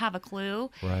Right. don't have a clue.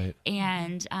 Right.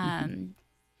 And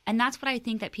that's what I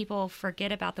think that people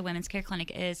forget about the Women's Care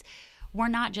Clinic is we're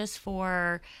not just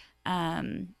for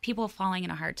people falling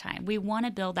in a hard time. We want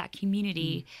to build that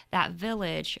community, that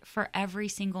village for every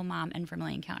single mom in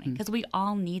Vermilion County, because we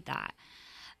all need that.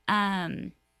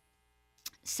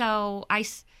 So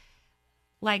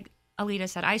like Alita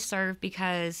said, I serve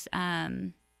because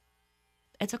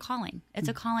it's a calling. It's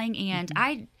a calling, and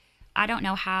I don't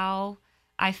know how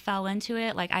I fell into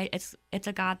it. Like it's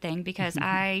a God thing, because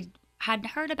I had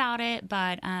heard about it,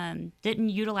 but didn't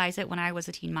utilize it when I was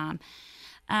a teen mom.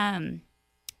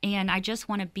 And I just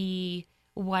want to be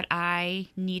what I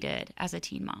needed as a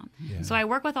teen mom. Yeah. So I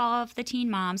work with all of the teen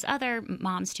moms, other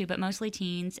moms too, but mostly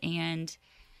teens, and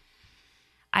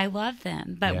I love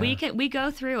them. But we go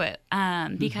through it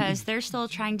because they're still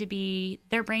trying to be,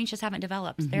 their brains just haven't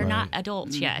developed. They're not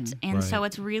adults yet. And so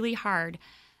it's really hard.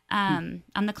 I'm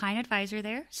the client advisor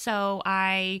there. So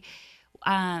I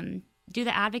do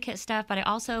the advocate stuff, but I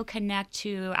also connect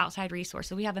to outside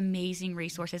resources. We have amazing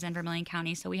resources in Vermilion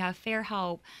County. So we have Fair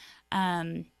Hope,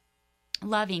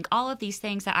 Loving, all of these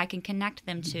things that I can connect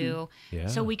them to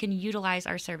so we can utilize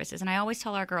our services. And I always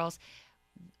tell our girls,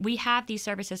 we have these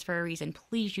services for a reason.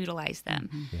 Please utilize them.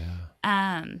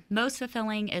 Most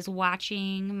fulfilling is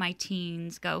watching my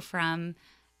teens go from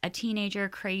a teenager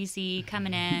crazy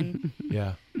coming in.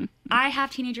 I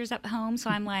have teenagers at home, so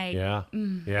I'm like, I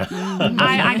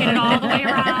get it all the way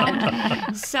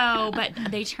around. So, but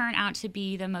they turn out to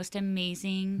be the most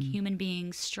amazing human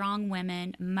beings, strong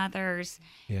women, mothers,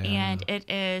 and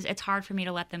it's hard for me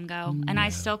to let them go. And I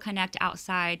still connect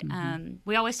outside.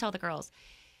 We always tell the girls,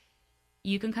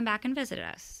 you can come back and visit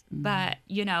us, but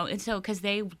and so because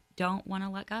they don't want to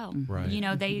let go.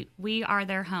 We are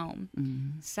their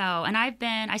home. So, and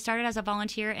I started as a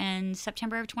volunteer in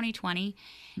September of 2020,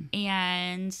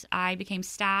 and I became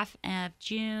staff of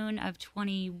June of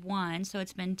 21. So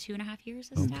it's been 2.5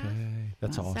 years as staff.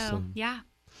 That's awesome. So,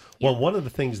 Well, one of the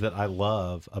things that I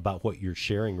love about what you're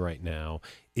sharing right now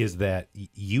is that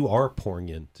you are pouring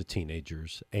into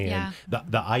teenagers. And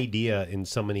the idea in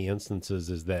so many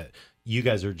instances is that you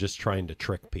guys are just trying to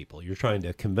trick people. You're trying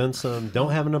to convince them, don't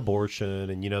have an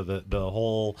abortion. And, the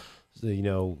whole,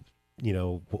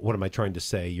 what am I trying to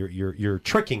say? You're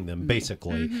tricking them,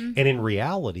 basically. And in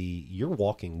reality, you're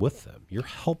walking with them. You're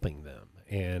helping them.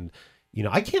 And,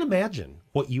 I can't imagine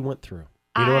what you went through.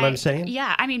 You know what I'm saying?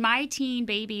 Yeah. I mean, my teen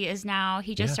baby is now,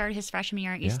 he just started his freshman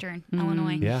year at Eastern,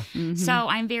 Illinois. Yeah. So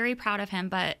I'm very proud of him.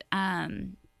 But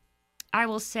I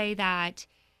will say that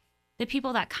the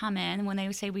people that come in, when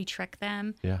they say we trick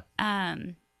them,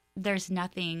 there's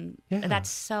nothing that's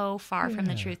so far from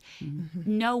the truth.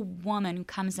 No woman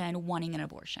comes in wanting an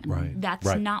abortion.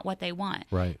 That's not what they want.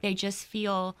 They just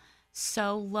feel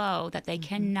so low that they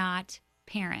cannot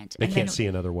parent. They can't see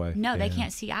another way. No, they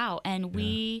can't see out. And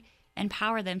we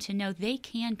empower them to know they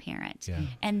can parent.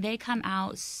 And they come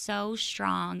out so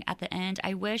strong at the end.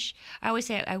 I always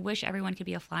say, I wish everyone could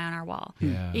be a fly on our wall.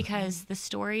 Because the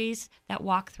stories that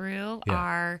walk through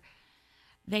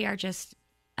they are just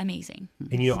amazing.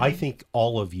 And, I think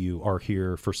all of you are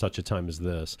here for such a time as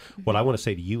this. What I want to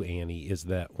say to you, Annie, is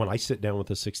that when I sit down with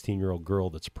a 16-year-old girl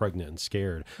that's pregnant and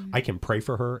scared, I can pray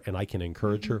for her and I can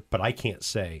encourage her, but I can't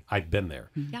say I've been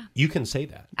there. Yeah. You can say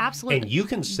that. Absolutely. And you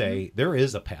can say there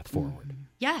is a path forward.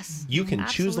 Yes. You can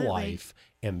choose Absolutely. life,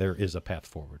 and there is a path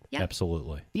forward. Yep.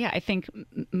 Absolutely. Yeah, I think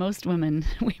most women,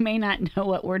 we may not know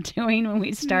what we're doing when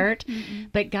we start,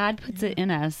 but God puts it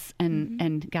in us,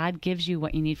 and God gives you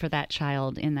what you need for that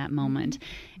child in that moment.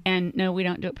 And no, we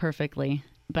don't do it perfectly,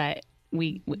 but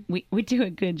we do a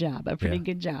good job, a pretty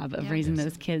good job of raising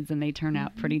those kids, and they turn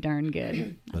out pretty darn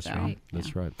good. That's So, right.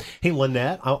 That's right. Hey,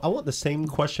 Lynette, I want the same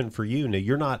question for you. Now,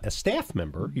 you're not a staff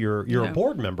member. You're a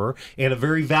board member, and a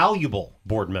very valuable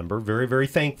board member. Very, very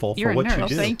thankful You're for what a nurse.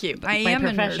 you do. Thank you. I By am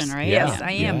a profession, nurse. right? Yes, Yeah.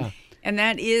 I am. Yeah. And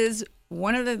that is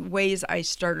one of the ways I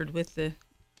started with the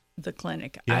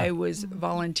clinic. Yeah. I was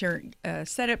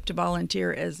set up to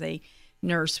volunteer as a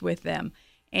nurse with them.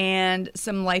 And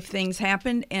some life things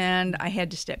happened, and I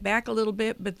had to step back a little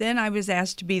bit, but then I was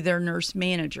asked to be their nurse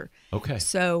manager. Okay.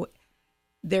 So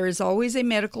there is always a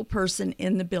medical person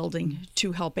in the building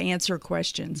to help answer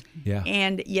questions. Yeah.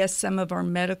 And yes, some of our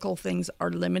medical things are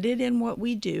limited in what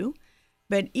we do,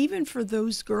 but even for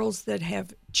those girls that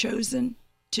have chosen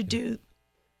to do,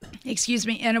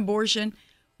 an abortion,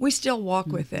 we still walk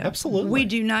with them. Absolutely. We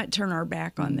do not turn our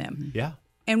back on them. Yeah.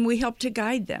 And we help to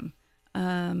guide them.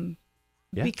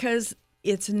 Yeah. Because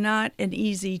it's not an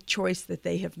easy choice that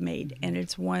they have made, and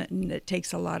it's one that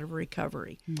takes a lot of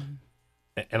recovery.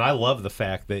 And I love the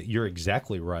fact that you're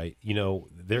exactly right.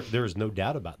 There is no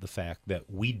doubt about the fact that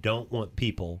we don't want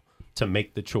people to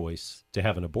make the choice to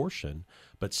have an abortion,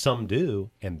 but some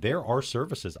do, and there are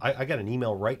services. I got an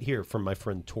email right here from my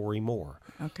friend Tori Moore.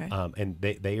 Okay. And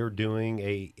they are doing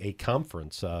a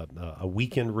conference, a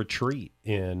weekend retreat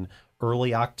in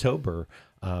early October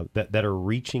that are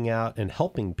reaching out and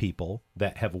helping people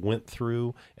that have went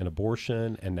through an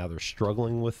abortion and now they're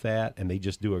struggling with that, and they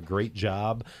just do a great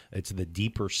job. It's the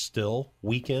Deeper Still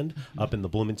weekend up in the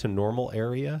Bloomington Normal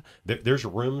area. There's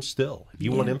room still. If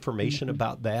you want information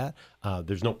about that,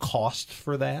 there's no cost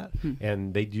for that,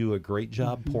 and they do a great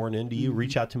job pouring into you.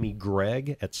 Reach out to me,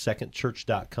 Greg, at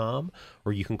secondchurch.com,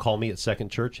 or you can call me at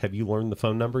Second Church. Have you learned the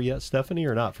phone number yet, Stephanie,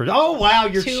 or not? Oh, wow,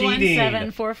 you're cheating.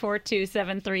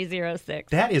 217-442-7306.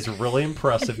 That is really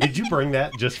impressive. Did you bring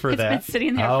that just for that? It's been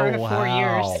sitting there for 4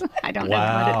 years. I don't know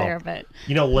how to put it there, but...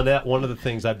 Lynette, one of the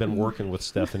things I've been working with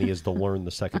Stephanie is to learn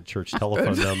the Second Church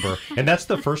telephone number. And that's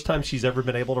the first time she's ever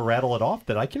been able to rattle it off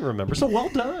that I can remember. So well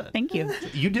done. Thank you.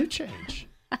 You do change.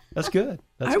 That's good.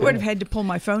 I would have had to pull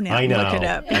my phone out and look it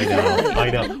up. I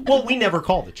know. Well, we never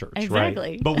call the church,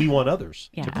 Exactly. right? But we want others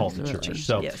Yeah, to call absolutely. the church.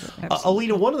 So, Yes,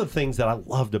 Alita, one of the things that I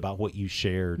loved about what you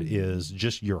shared is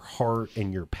just your heart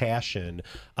and your passion.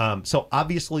 So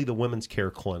obviously the Women's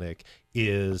Care Clinic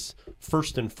is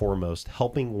first and foremost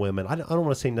helping women. I don't want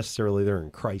to say necessarily they're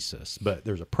in crisis, but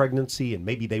there's a pregnancy and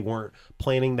maybe they weren't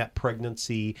planning that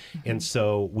pregnancy. And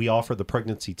so we offer the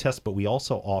pregnancy test, but we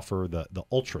also offer the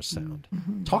ultrasound.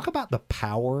 Talk about the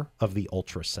power of the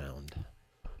ultrasound.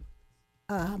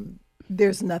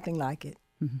 There's nothing like it.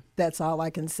 That's all I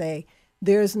can say.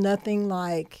 There's nothing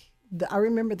like I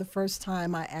remember the first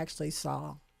time I actually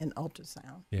saw an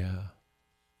ultrasound. Yeah.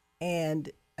 And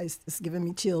it's giving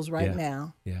me chills right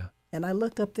now. Yeah. And I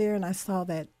looked up there and I saw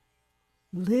that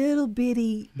little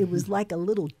bitty, it was like a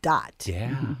little dot.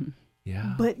 Yeah.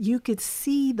 Yeah. But you could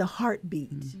see the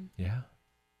heartbeat. Yeah.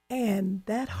 And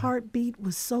that heartbeat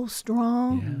was so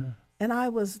strong. Yeah. And I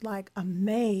was like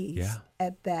amazed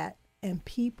at that. And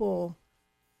people,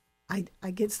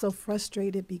 I get so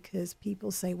frustrated because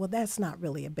people say, well, that's not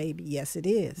really a baby. Yes, it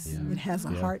is. Yeah. It has a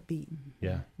heartbeat.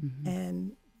 Yeah.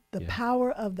 And the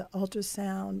power of the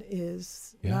ultrasound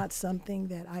is not something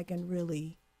that I can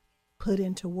really put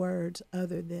into words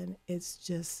other than it's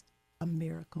just a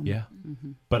miracle. Yeah.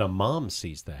 But a mom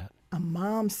sees that. A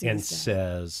mom sees and that.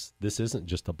 says, this isn't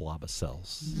just a blob of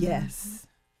cells. Yes.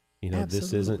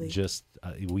 This isn't Absolutely. just,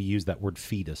 we use that word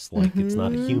fetus, like it's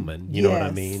not a human. You know what I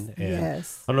mean? And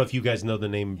yes. I don't know if you guys know the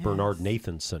name Bernard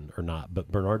Nathanson or not, but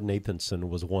Bernard Nathanson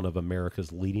was one of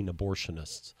America's leading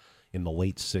abortionists in the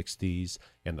late 60s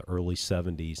and the early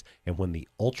 70s. And when the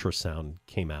ultrasound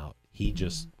came out, he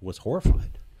just was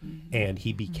horrified. And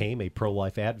he became a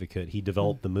pro-life advocate. He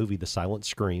developed the movie The Silent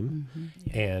Scream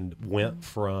and went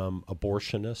from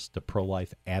abortionist to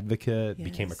pro-life advocate,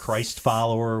 became a Christ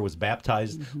follower, was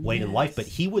baptized late in life. But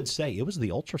he would say it was the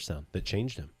ultrasound that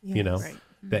changed him,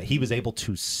 that he was able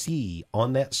to see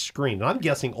on that screen. And I'm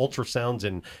guessing ultrasounds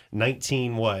in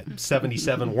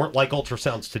 1977 weren't like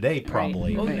ultrasounds today,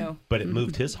 probably. Right. Oh, no. But it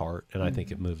moved his heart, and I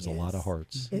think it moves a lot of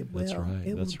hearts. It will. That's right.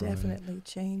 It That's will right. definitely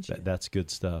change it. That's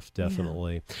good stuff,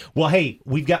 definitely. Well, hey,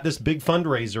 we've got this big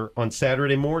fundraiser on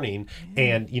Saturday morning,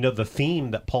 and the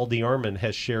theme that Paul DeArmond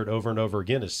has shared over and over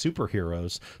again is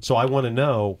superheroes. So I want to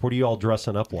know, what are you all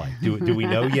dressing up like? Do we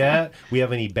know yet? We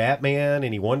have any Batman,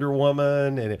 any Wonder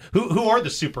Woman, and who are the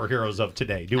superheroes of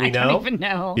today? Do we know? I don't even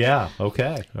know. Yeah.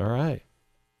 Okay. All right.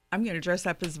 I'm going to dress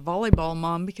up as volleyball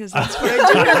mom because that's what I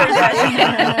do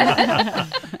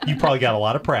every day. You probably got a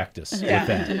lot of practice with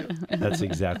that. That's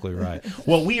exactly right.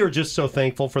 Well, we are just so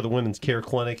thankful for the Women's Care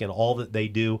Clinic and all that they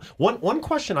do. One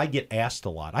question I get asked a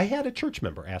lot. I had a church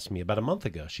member ask me about a month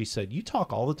ago. She said, you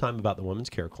talk all the time about the Women's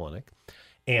Care Clinic,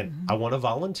 and I want to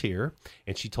volunteer.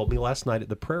 And she told me last night at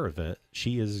the prayer event,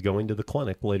 she is going to the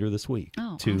clinic later this week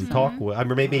to talk with, I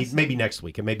mean, maybe next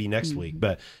week, and maybe next week,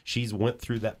 but she's went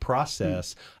through that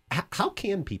process. How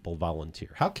can people volunteer?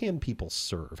 How can people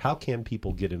serve? How can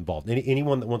people get involved?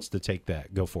 Anyone that wants to take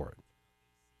that, go for it.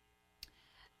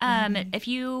 If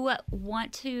you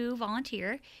want to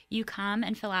volunteer, you come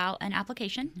and fill out an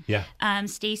application. Yeah.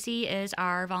 Stacy is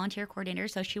our volunteer coordinator,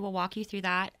 so she will walk you through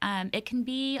that. It can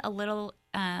be a little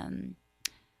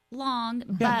long,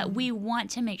 but we want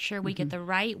to make sure we get the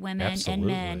right women and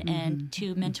men and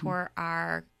to mentor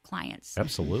our clients.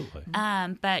 Absolutely.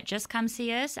 But just come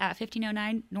see us at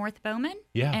 1509 North Bowman,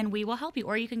 and we will help you,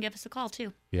 or you can give us a call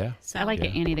too. Yeah. So I like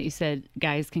it, Annie, that you said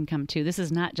guys can come too. This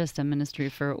is not just a ministry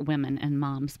for women and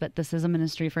moms, but this is a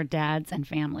ministry for dads and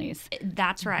families.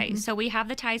 That's right. So we have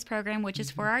the TIES program, which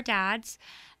is for our dads.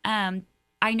 I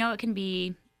know it can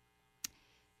be,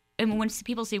 and when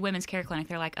people see Women's Care Clinic,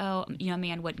 they're like, oh, a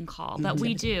man wouldn't call. But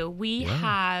we do. We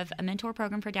have a mentor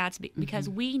program for dads because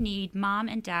we need mom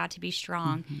and dad to be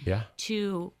strong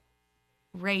to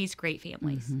raise great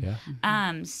families.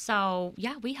 So,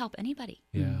 we help anybody.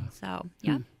 So,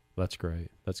 That's great.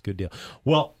 That's a good deal.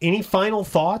 Well, any final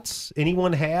thoughts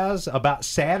anyone has about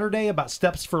Saturday, about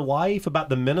Steps for Life, about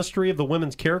the ministry of the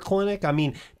Women's Care Clinic? I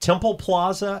mean, Temple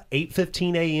Plaza,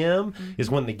 8:15 a.m. is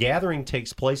when the gathering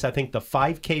takes place. I think the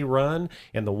 5K run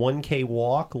and the 1K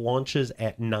walk launches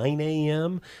at 9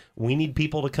 a.m. We need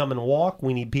people to come and walk.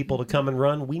 We need people to come and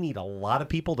run. We need a lot of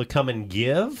people to come and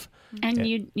give. And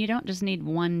you don't just need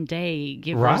one day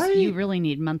givers. Right? You really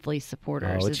need monthly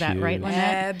supporters. Is that right,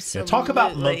 Lynette? Absolutely. Talk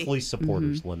about monthly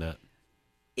supporters, Lynette.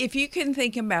 If you can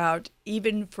think about,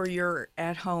 even for your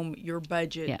at home, your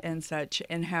budget and such,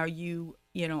 and how you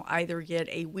either get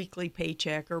a weekly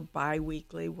paycheck or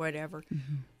bi-weekly, whatever,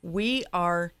 we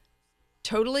are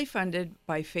totally funded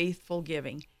by Faithful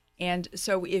Giving. And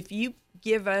so if you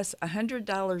give us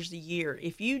 $100 a year,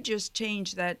 if you just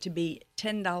change that to be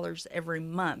 $10 every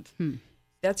month,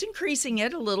 that's increasing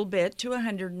it a little bit to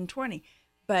 $120.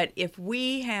 But if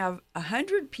we have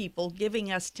 100 people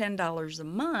giving us $10 a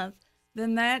month,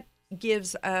 then that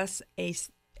gives us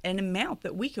an amount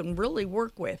that we can really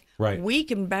work with. Right. We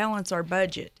can balance our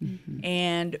budget,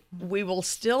 and we will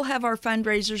still have our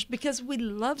fundraisers because we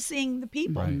love seeing the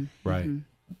people. Right.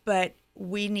 But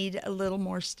we need a little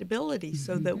more stability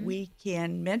so that we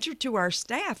can mentor to our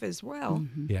staff as well.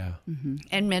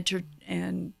 And mentor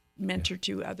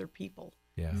to other people.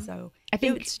 So I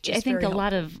think a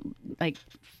lot of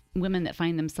women that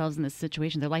find themselves in this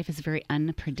situation, their life is very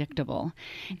unpredictable.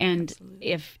 And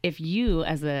if you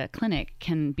as a clinic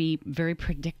can be very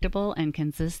predictable and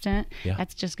consistent,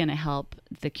 that's just going to help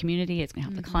the community, it's going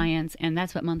to help the clients, and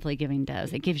that's what monthly giving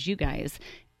does. It gives you guys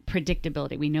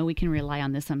predictability. We know we can rely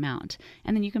on this amount,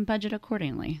 and then you can budget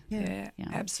accordingly.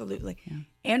 Absolutely.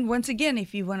 And once again,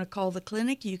 if you want to call the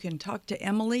clinic, you can talk to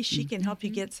Emily. She can help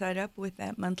you get set up with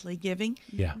that monthly giving.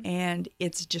 And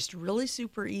it's just really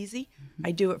super easy.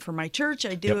 I do it for my church.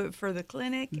 I do it for the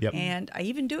clinic. And I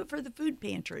even do it for the food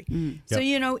pantry. So,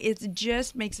 it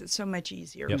just makes it so much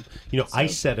easier. I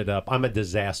set it up. I'm a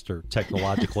disaster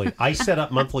technologically. I set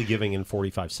up monthly giving in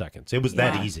 45 seconds. It was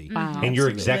that easy. And you're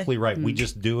exactly right. We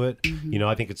just do it.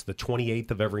 I think it's the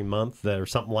 28th of every month or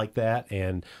something like that.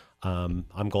 And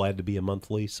I'm glad to be a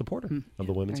monthly supporter of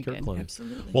the Women's Care Clinic.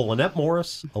 Absolutely. Well, Lynette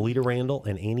Morris, Alita Randall,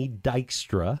 and Annie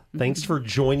Dykstra, thanks for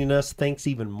joining us. Thanks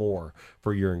even more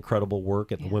for your incredible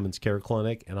work at the Women's Care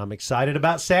Clinic. And I'm excited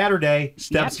about Saturday,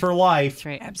 Steps for Life. That's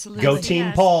right. Absolutely. Go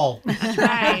Team Paul. That's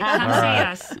right.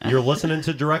 Come see us. You're listening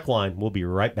to Direct Line. We'll be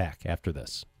right back after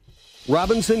this.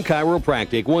 Robinson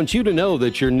Chiropractic wants you to know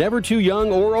that you're never too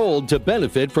young or old to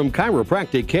benefit from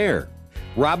chiropractic care.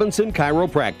 Robinson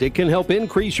Chiropractic can help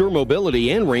increase your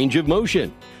mobility and range of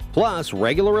motion. Plus,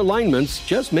 regular alignments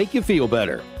just make you feel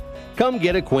better. Come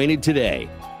get acquainted today.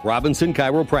 Robinson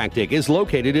Chiropractic is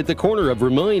located at the corner of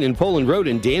Vermillion and Poland Road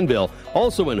in Danville,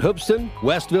 also in Hoopeston,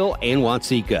 Westville, and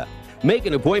Watseka. Make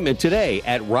an appointment today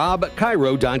at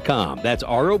robchiro.com. That's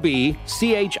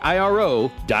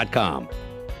ROBCHIRO.com.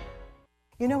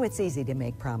 You know, it's easy to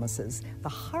make promises. The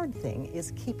hard thing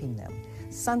is keeping them.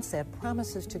 Sunset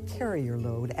promises to carry your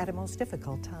load at a most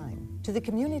difficult time. To the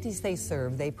communities they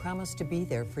serve, they promise to be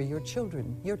there for your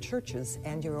children, your churches,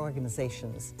 and your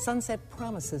organizations. Sunset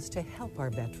promises to help our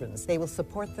veterans. They will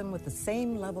support them with the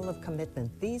same level of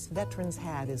commitment these veterans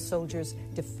had as soldiers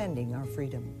defending our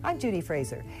freedom. I'm Judy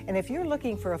Fraser, and if you're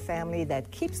looking for a family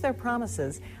that keeps their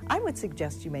promises, I would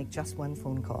suggest you make just one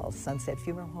phone call. Sunset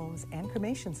Funeral Homes and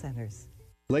Cremation Centers.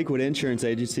 Lakewood Insurance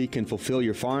Agency can fulfill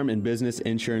your farm and business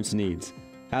insurance needs.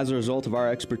 As a result of our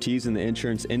expertise in the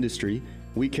insurance industry,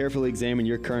 we carefully examine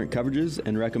your current coverages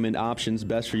and recommend options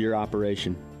best for your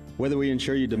operation. Whether we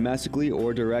insure you domestically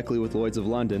or directly with Lloyd's of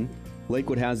London,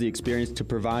 Lakewood has the experience to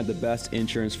provide the best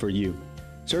insurance for you.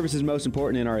 Service is most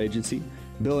important in our agency.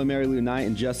 Bill and Mary Lou Knight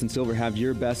and Justin Silver have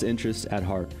your best interests at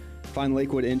heart. Find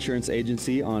Lakewood Insurance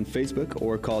Agency on Facebook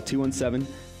or call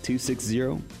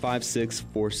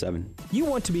 217-260-5647. You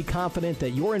want to be confident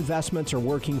that your investments are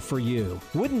working for you.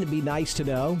 Wouldn't it be nice to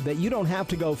know that you don't have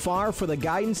to go far for the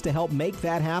guidance to help make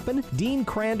that happen? Dean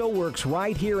Crandall works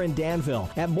right here in Danville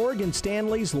at Morgan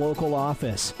Stanley's local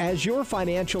office. As your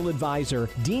financial advisor,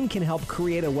 Dean can help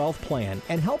create a wealth plan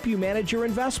and help you manage your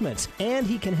investments. And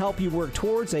he can help you work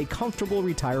towards a comfortable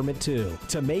retirement too.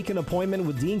 To make an appointment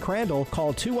with Dean Crandall,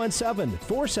 call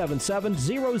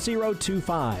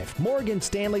 217-477-0025. Morgan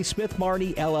Stanley Smith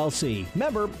Marnie, LLC.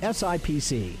 Member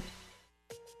SIPC.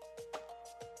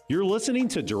 You're listening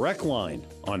to Direct Line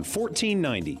on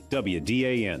 1490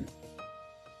 WDAN.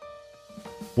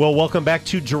 Well, welcome back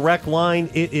to Direct Line.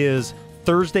 It is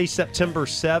Thursday, September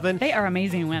 7th. They are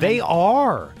amazing women. They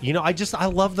are. You know, I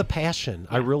love the passion.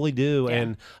 Yeah. I really do. Yeah.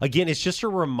 And again, it's just a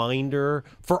reminder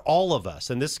for all of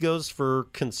us, and this goes for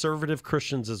conservative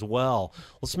Christians as well.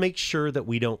 Let's make sure that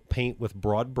we don't paint with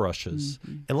broad brushes,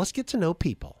 and let's get to know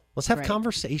people. Let's have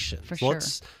conversations. For sure.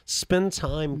 Let's spend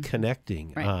time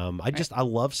connecting. Right. I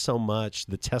love so much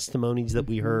the testimonies that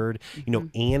we heard. You know,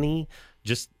 Annie,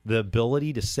 just the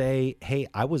ability to say, hey,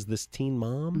 I was this teen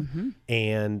mom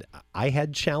and I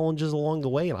had challenges along the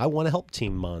way and I want to help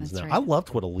teen moms now. Right. I loved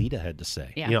what Alita had to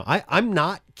say. Yeah. You know, I'm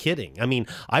not kidding. I mean,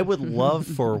 I would love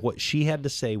for what she had to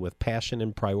say with passion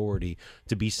and priority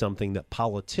to be something that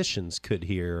politicians could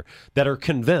hear that are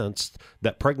convinced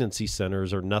that pregnancy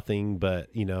centers are nothing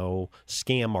but, you know,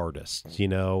 scam artists, you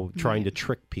know, trying to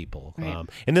trick people. Right.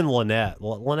 And then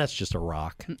Lynette's just a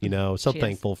rock, you know, so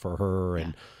thankful for her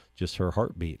and just her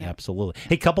heartbeat. Yeah. Absolutely.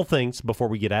 Hey, couple things before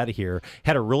we get out of here.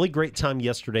 Had a really great time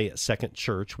yesterday at Second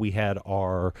Church. We had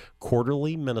our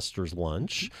quarterly ministers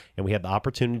lunch and we had the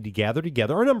opportunity to gather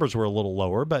together. Our numbers were a little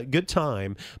lower, but good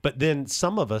time. But then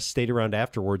some of us stayed around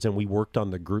afterwards and we worked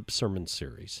on the group sermon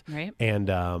series. Right. And,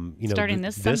 you know, starting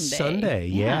this Sunday.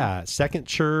 Yeah. Second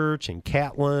Church and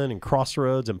Catlin and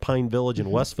Crossroads and Pine Village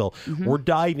and Westville. We're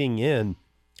diving in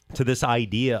to this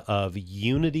idea of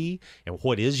unity and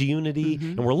what is unity.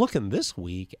 And we're looking this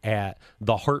week at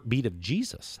the heartbeat of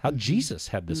Jesus, how Jesus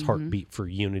had this heartbeat for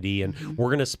unity. And we're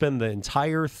going to spend the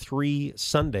entire 3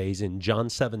 Sundays in John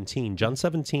 17. John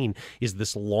 17 is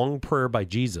this long prayer by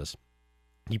Jesus.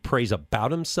 He prays about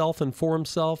himself and for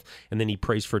himself, and then he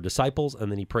prays for disciples, and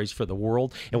then he prays for the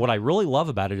world. And what I really love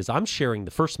about it is I'm sharing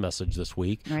the first message this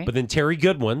week, but then Terry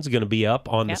Goodwin's going to be up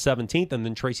on the 17th, and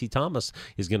then Tracy Thomas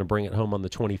is going to bring it home on the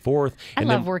 24th. I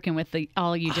love working with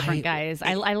all you different guys.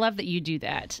 I love that you do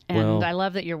that, and I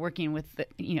love that you're working with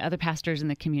other pastors in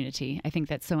the community. I think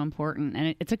that's so important,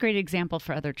 and it's a great example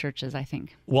for other churches, I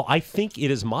think. Well, I think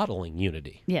it is modeling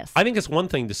unity. Yes. I think it's one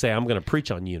thing to say I'm going to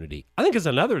preach on unity. I think it's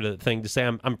another thing to say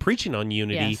I'm preaching on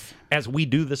unity as we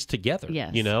do this together,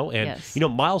 you know? And, you know,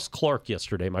 Miles Clark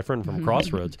yesterday, my friend from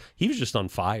Crossroads, he was just on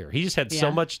fire. He just had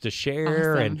so much to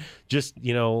share. And just,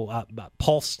 you know,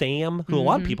 Paul Stam, who a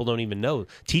lot of people don't even know,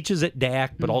 teaches at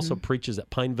DAC, but also preaches at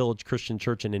Pine Village Christian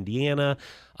Church in Indiana.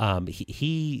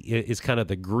 He is kind of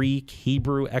the Greek,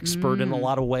 Hebrew expert in a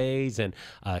lot of ways. And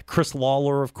Chris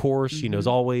Lawler, of course, you know, is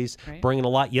always bringing a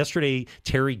lot. Yesterday,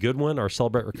 Terry Goodwin, our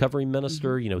Celebrate Recovery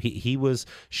minister, you know, he was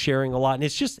sharing a lot.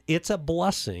 And it's a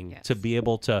blessing to be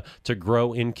able to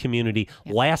grow in community.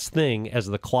 Last thing, as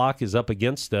the clock is up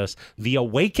against us, the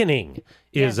Awakening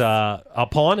is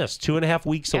upon us, 2.5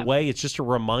 weeks away. It's just a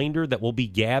reminder that we'll be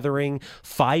gathering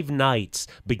 5 nights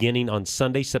beginning on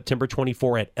Sunday, September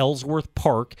 24 at Ellsworth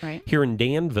Park here in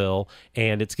Danville.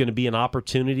 And it's going to be an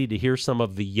opportunity to hear some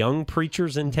of the young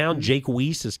preachers in town. Jake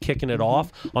Weiss is kicking it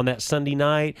off on that Sunday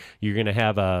night. You're going to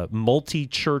have a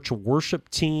multi-church worship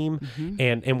team.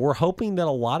 And we're hoping that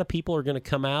a lot of people are going to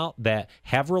come out that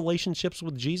have relationships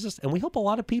with Jesus. And we hope a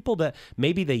lot of people that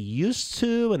maybe they used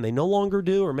to and they no longer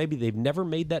do, or maybe they've never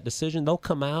made that decision, they'll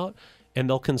come out and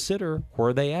they'll consider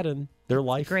where they at in their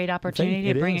life. Great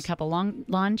opportunity to bring a couple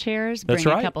lawn chairs, That's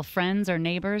bring right. a couple friends or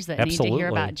neighbors that need to hear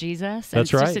about Jesus. That's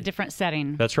it's right. just a different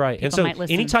setting. That's right. People And so might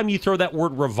listen. anytime you throw that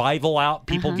word revival out,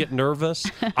 people get nervous.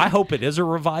 I hope it is a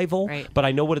revival, but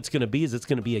I know what it's going to be is it's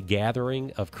going to be a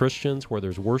gathering of Christians where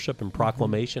there's worship and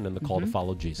proclamation and the call to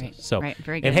follow Jesus. So,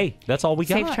 Very good. And hey, that's all we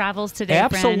got. Safe travels today,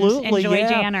 Absolutely, friend. Enjoy yeah.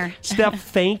 Janner. Steph,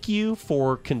 thank you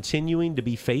for continuing to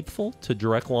be faithful to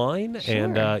Direct Line. Sure.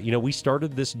 And, we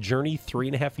started this journey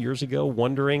 3.5 years ago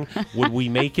wondering, would we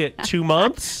make it 2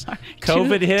 months?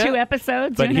 COVID hit. 2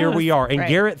 episodes. But who here knows? we are. And Right.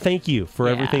 Garrett, thank you for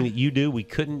everything that you do. We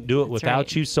couldn't do it without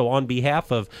right. you. So on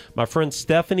behalf of my friend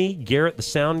Stephanie, Garrett, the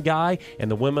sound guy,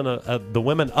 and the women of the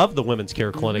Women's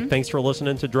Care Clinic, thanks for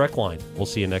listening to Direct Line. We'll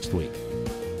see you next week.